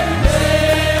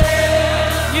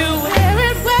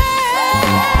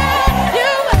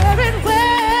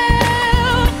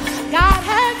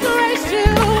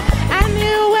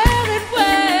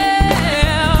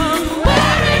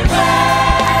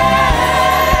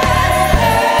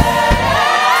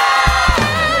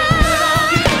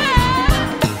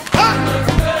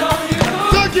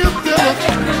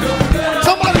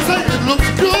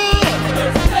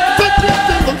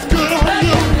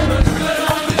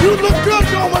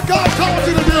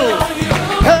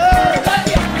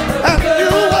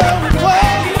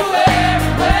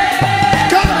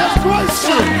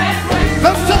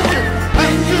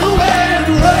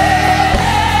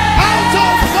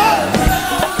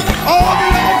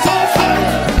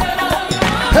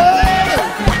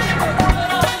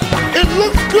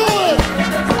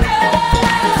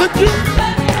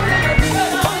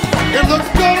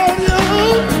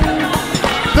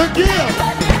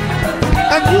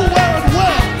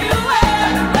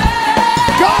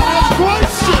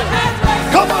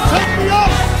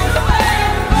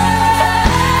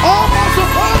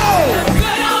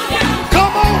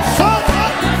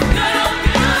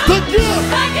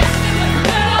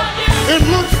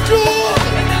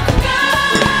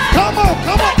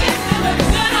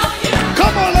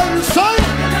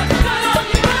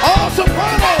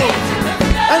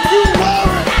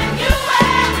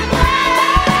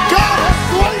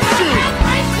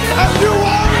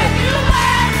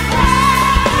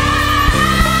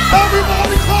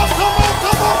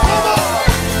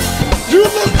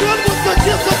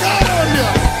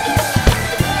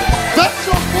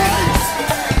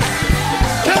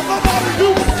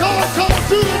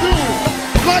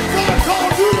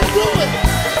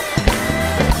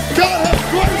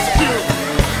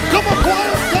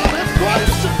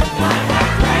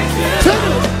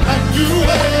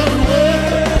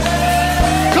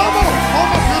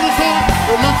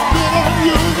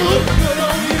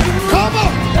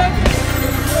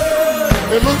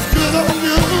 It looks good on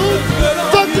you.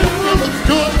 The gift looks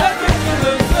good.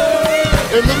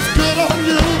 It looks good on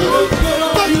you.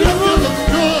 The gift looks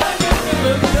good.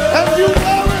 And you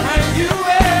wear it.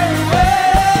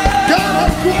 God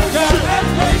has graced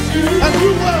you. And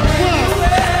you wear it well.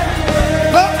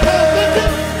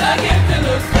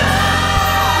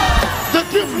 The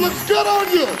gift looks good on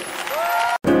you.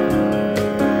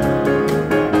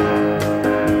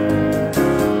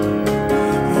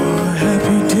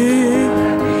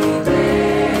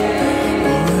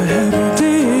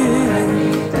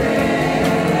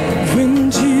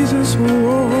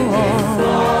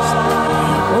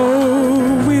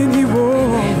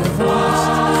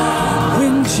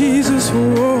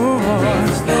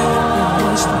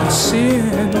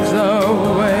 Sins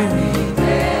away.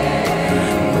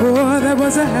 Oh,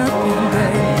 was a happy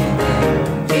day.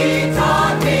 He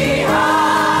taught me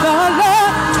how. The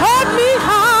Lord taught me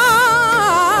how.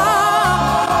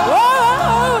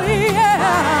 Oh, yeah.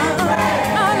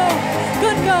 Hello,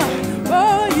 good God.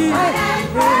 Oh, yeah.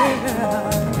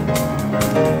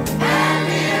 And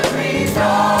him rejoice.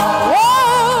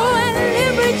 Oh, and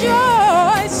him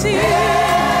rejoicing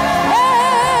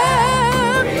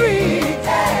every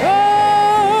day.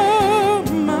 Oh,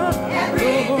 my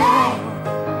Lord.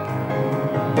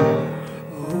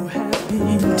 Oh, happy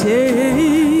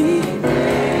day.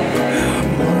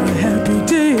 Oh, happy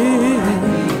day.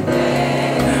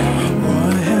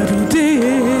 Oh, happy day.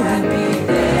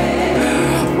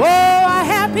 Oh, a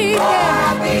happy day.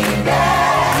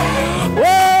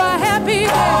 Oh, a happy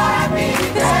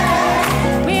day.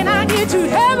 When I get to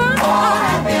heaven,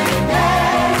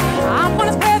 I'm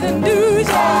gonna spread the news.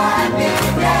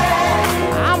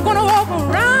 I'm gonna walk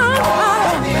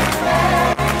around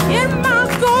in my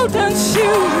golden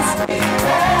shoes.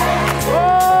 Oh,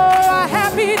 a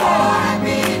happy day.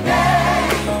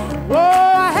 Oh,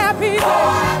 a happy day.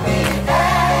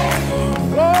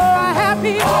 Oh, a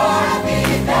happy day.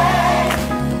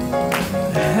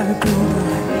 Happy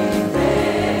day.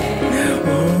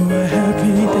 Oh, a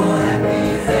happy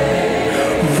day.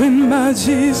 When my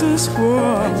Jesus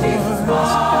was.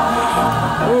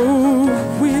 Oh,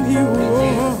 when he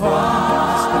was.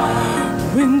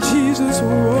 When Jesus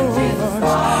was.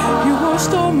 He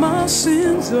washed all my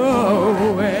sins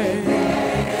away.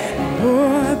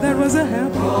 Boy, that was a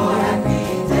happy day.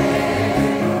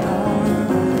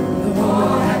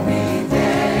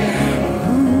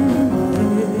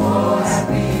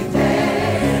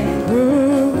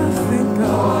 Oh, I thank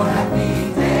God.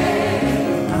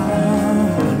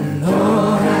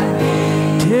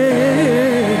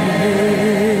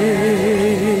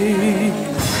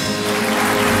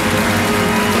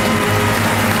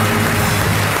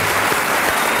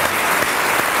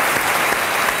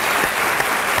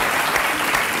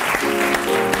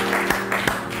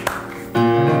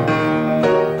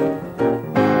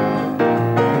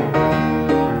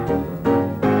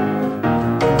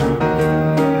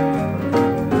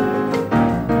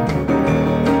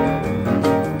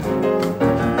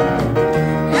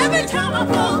 Every time I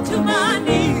fall to my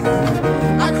knees,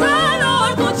 I cry,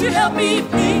 Lord, won't you help me,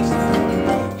 please?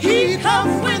 He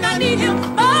comes when I need him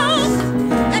most,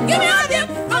 and give me a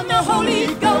gift from the Holy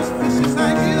Ghost. It's just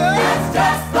like Jesus. It's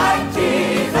just like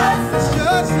Jesus.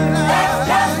 It's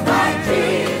just like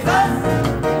Jesus.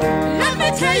 Let me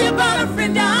tell you about a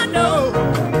friend I know.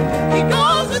 He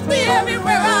goes with me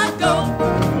everywhere I go.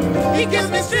 He gives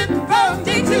me strength from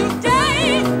day to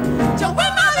day to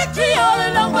win my victory all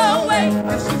along the way.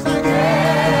 It's just like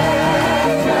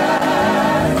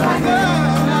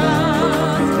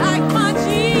like my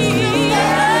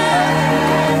Jesus.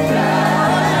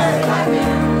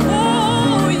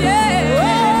 Oh, yeah.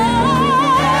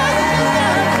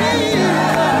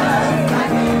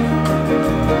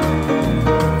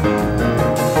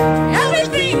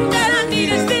 Everything that I need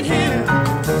is in him.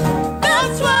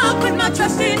 That's why I put my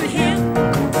trust in him.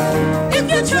 If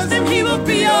you trust him, he will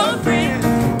be your friend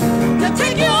to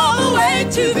take you all the way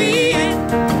to the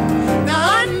end.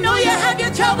 Now I know you have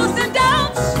your troubles and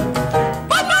doubts,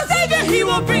 but my Savior, he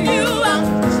will bring you out.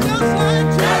 It's just like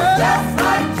Jesus. It's just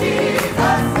like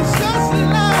Jesus. It's just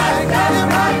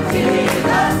like Jesus.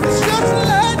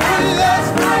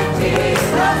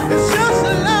 It's just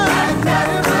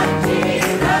like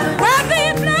Jesus. Whether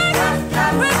you're black,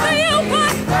 whether you're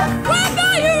white,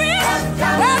 whether you're rich,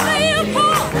 whether you're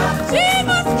poor,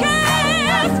 Jesus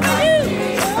cares for you.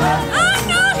 I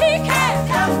know he cares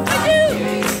for you.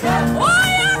 Oh,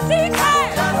 yes, he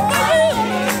cares for you.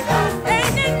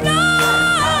 Ain't it like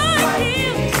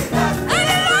him? Ain't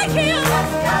it like him?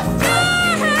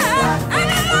 Yeah.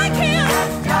 Ain't it like him?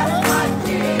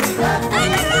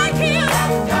 Ain't it like him?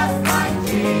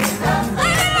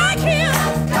 Ain't it like him?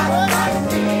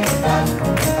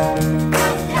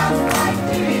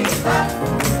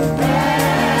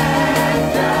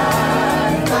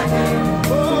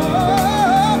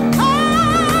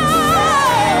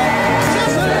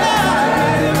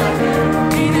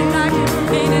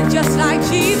 Ain't it just like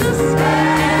Jesus?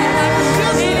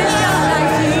 Ain't it just like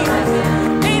Jesus?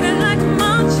 Ain't it like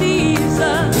my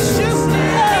Jesus?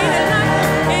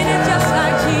 Ain't it just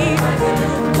like Jesus?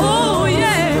 Oh, yeah.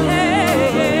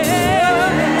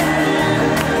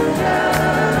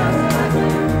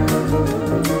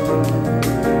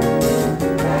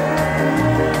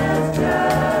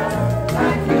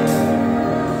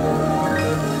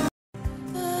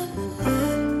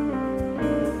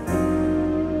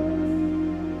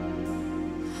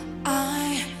 I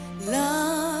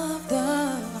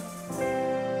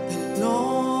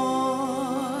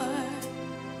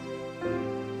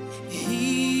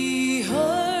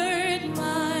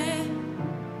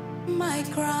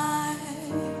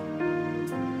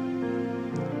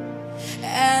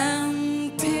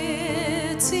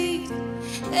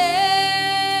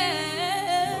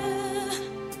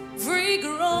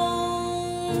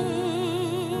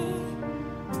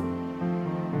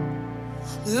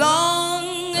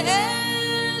long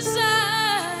as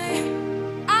I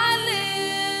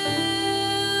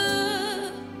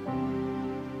live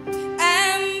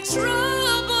and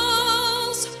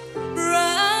troubles rise,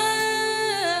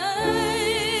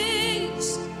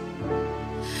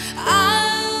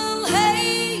 I'll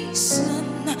hasten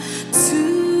to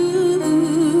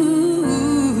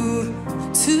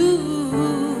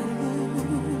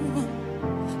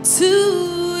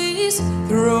his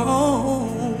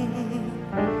throne.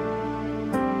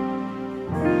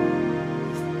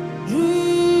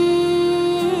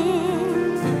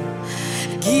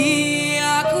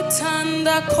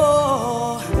 Giakutanda ko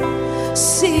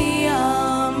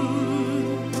siyam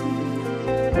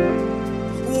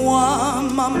wa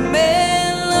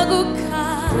mamelagu ka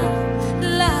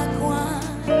lakwan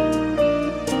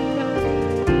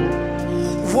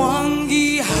wangi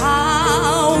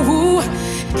hawu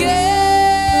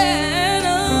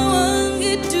gena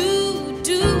wangi du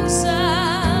sa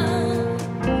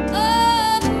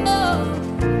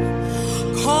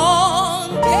con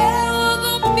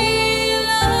kego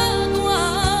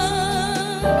bilagwan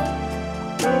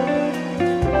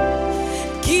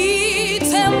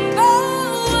kitemba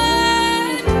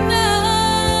wena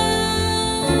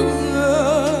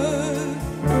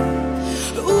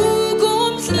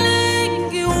ugum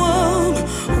tlengiwam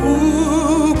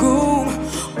ugum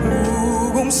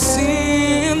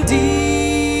simdi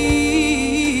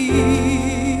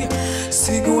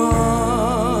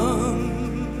sigwam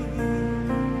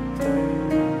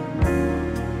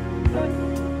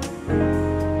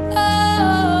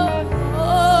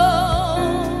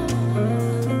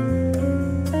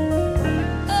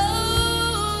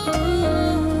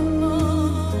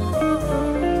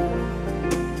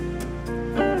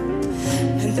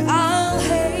and I'll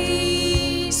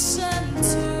hasten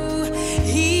to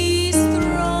his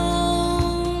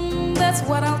throne. That's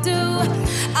what I'll do.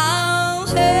 I'll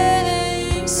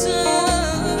hasten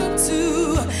to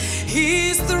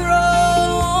his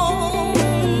throne.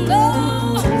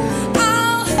 Oh,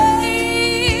 I'll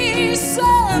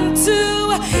hasten to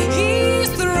his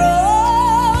throne.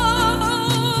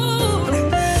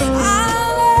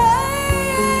 I'll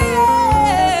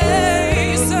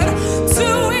hasten to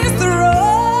his throne.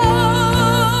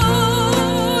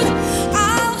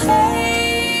 I'll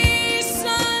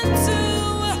hasten to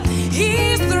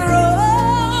his throne.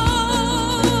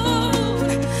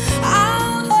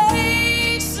 I'll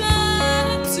hasten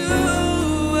to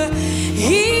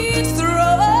his throne.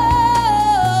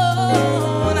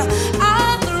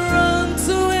 I'll run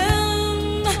to him.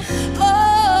 Oh,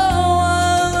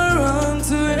 I'll run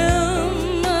to him.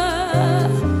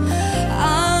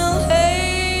 I'll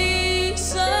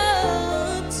hasten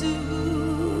to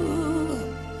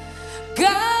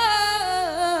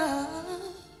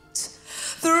God's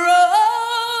throne.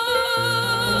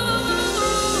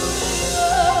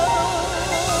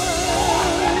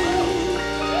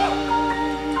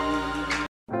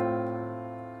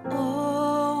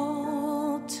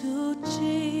 Oh, to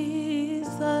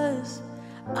Jesus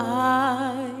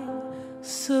I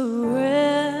surrender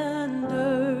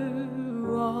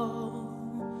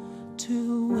all.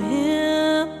 To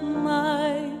him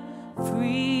I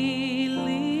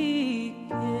freely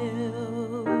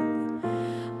give.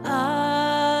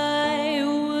 I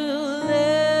will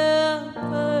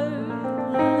ever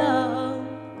love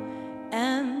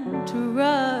and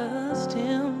trust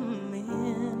him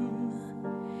in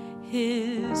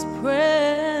his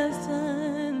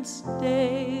presence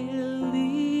daily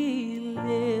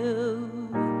live.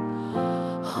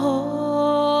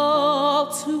 Oh,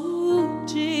 to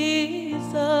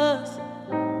Jesus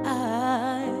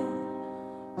I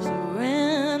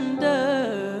surrender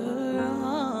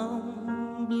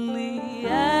humbly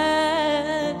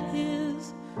at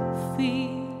his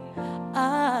feet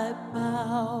I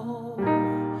bow.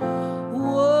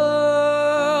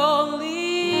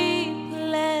 Worldly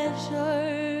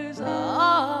pleasures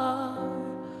are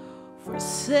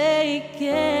forsaken.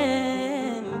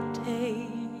 Take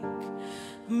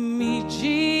me,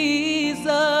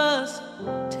 Jesus,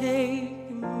 take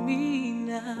me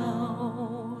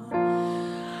now.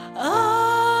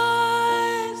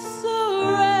 I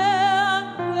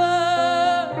surrender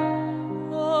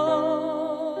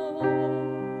all.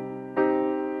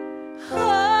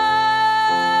 I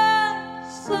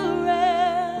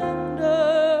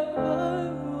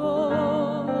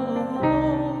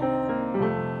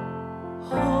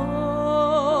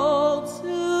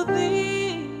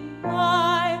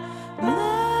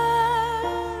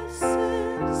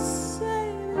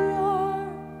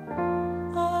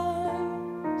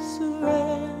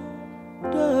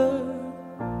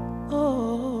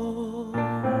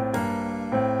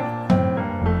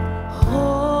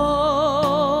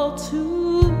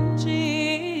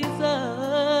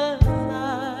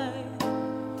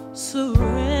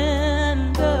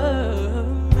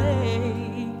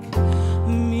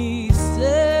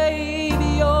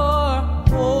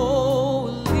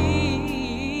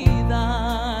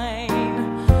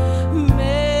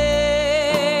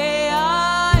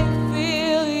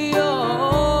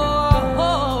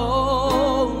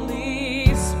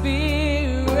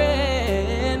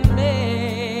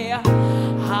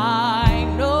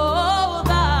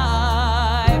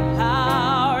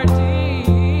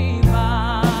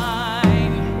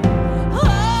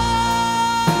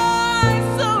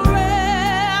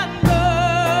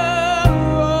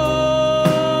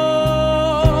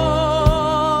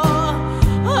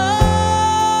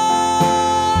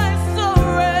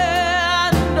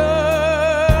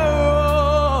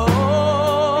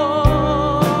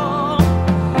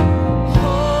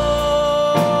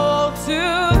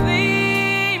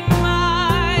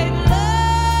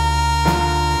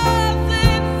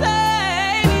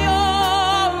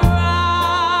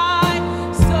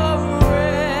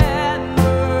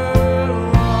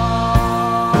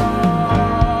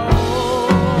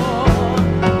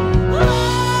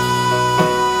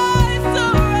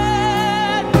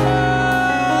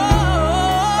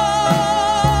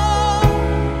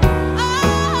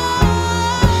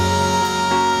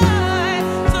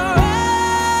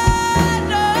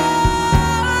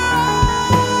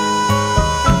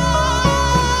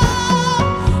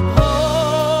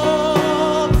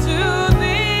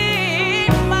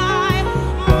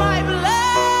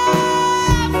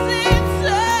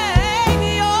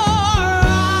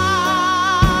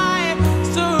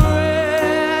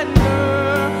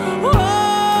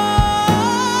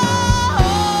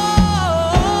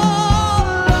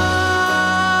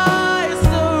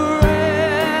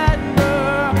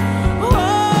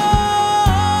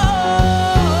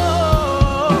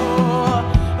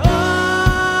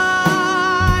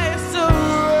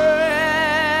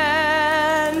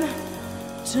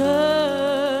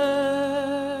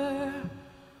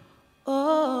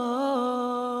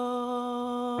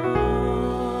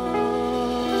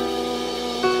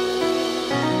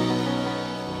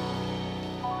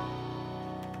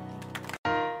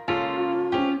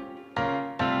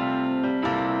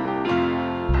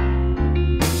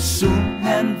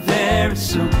very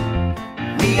soon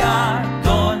we are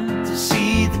going to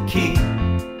see the King.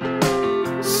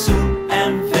 Soon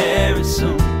and very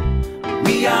soon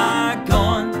we are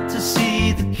going to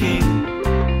see the King.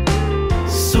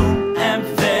 Soon and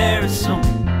very soon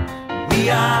we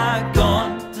are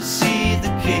going to see the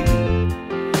King.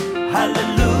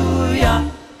 Hallelujah,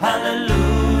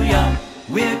 hallelujah,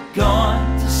 we're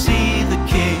going to see the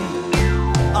King.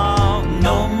 Oh,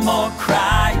 no more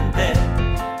crying there.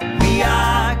 We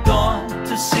are going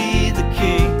to see the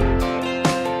King.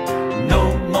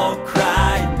 No more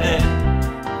crying there.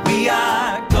 We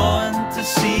are going to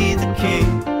see the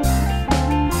King.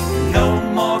 No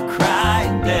more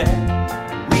crying there.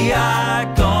 We are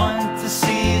going to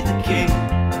see the King.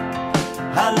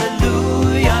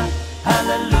 Hallelujah,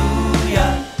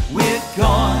 hallelujah, we're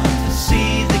going to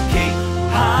see the King.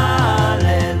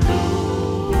 Hallelujah,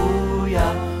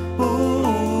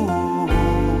 ooh,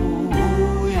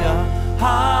 yeah.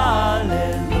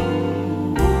 Hallelujah,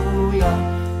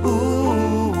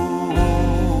 ooh,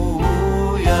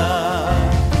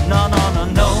 yeah. No, no, no,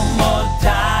 no more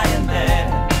dying there.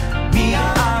 We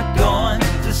are going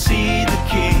to see the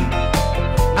King.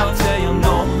 I'll tell you,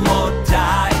 no more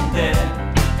dying there.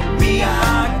 We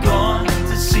are going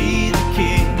to see the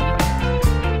King.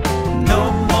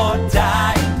 No more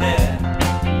dying there.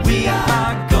 We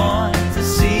are going to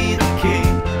see the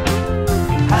King.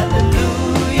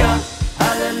 Hallelujah,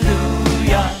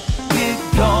 hallelujah, we're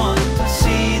going to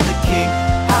see the King.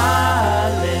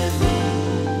 Hallelujah,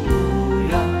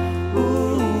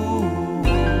 ooh,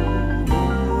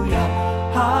 yeah.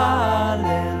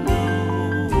 Hallelujah,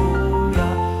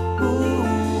 ooh,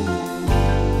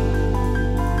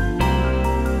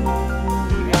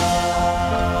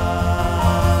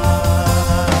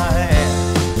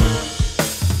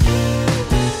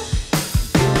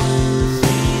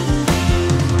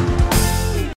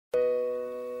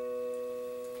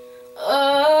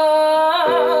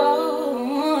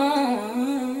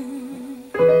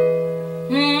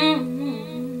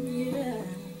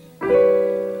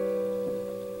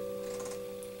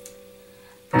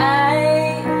 I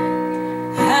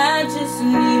just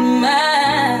need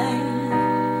my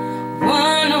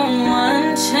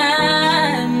one-on-one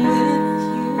time with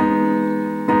you,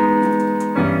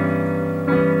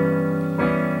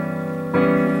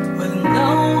 with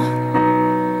no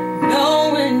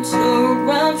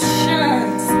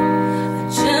interruptions. I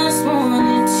just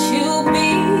wanted to be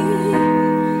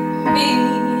me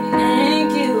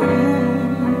and you.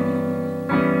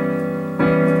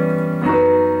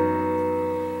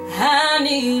 I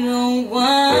need a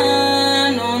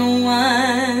one-on-one.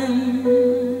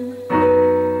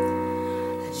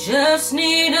 I just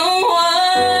need a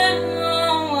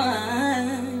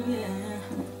one-on-one, yeah.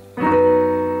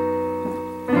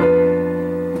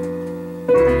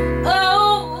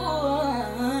 Oh,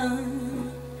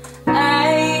 I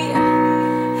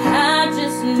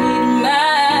just need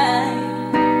my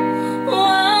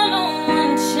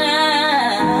one-on-one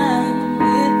time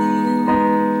with you.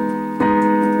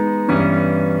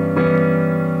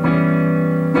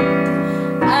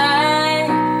 I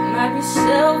might be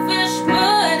selfish,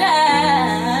 but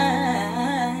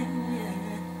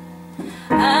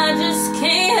I just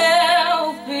can't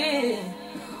help it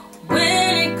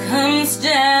when it comes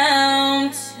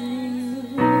down to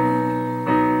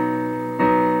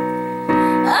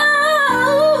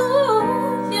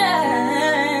oh, yeah.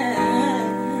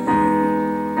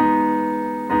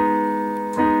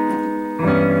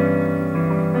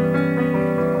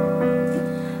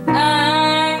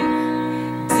 I'm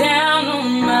down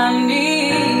on my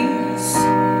knees,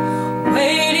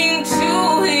 waiting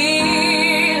to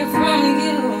hear from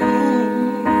you.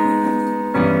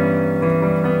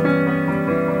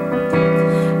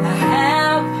 I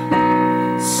have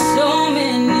so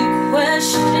many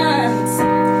questions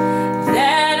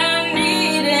that I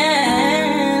need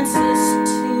answers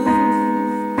to.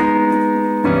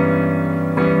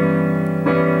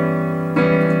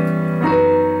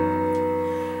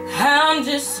 I'm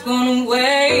just gonna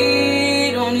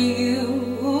wait on you.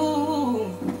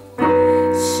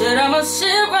 Said I'ma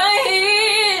sit right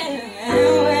here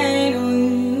and wait on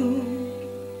you.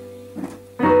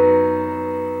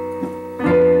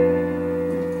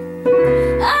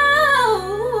 Oh,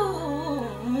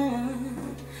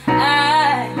 I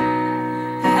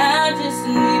just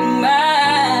need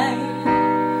my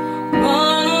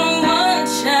one-on-one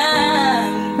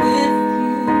time with you.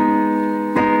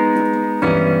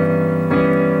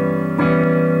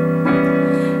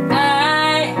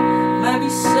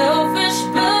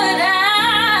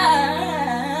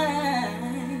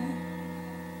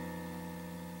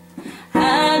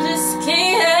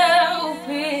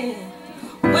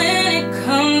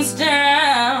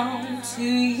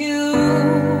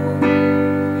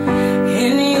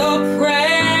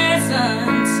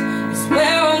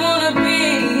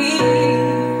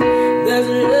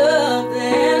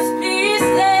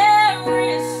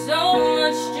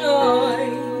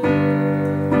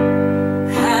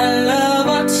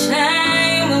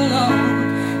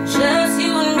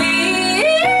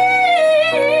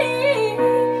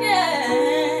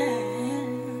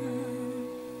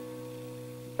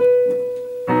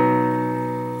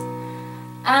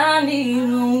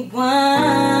 need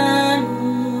one.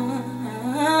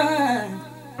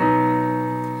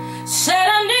 Said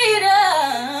I need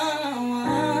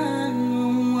one.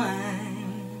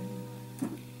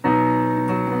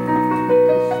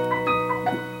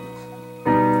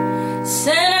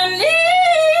 Said I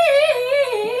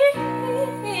need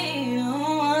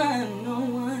one.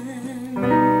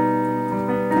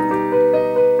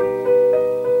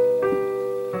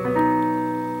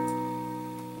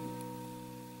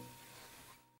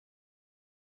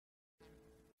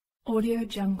 Audio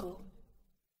Jungle.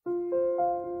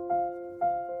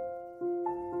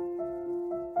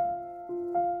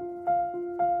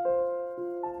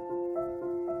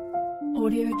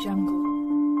 Audio Jungle.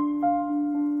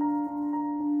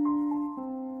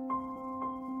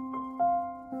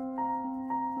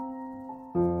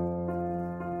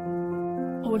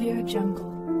 Audio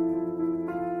Jungle.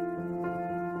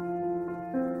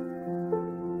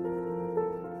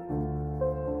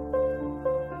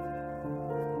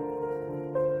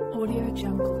 Audio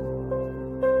Jungle.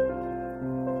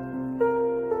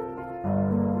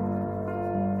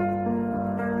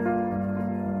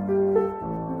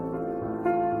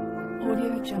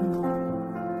 Audio Jungle.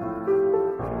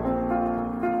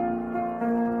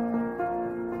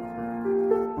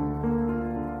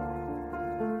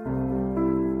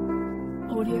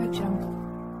 Audio Jungle.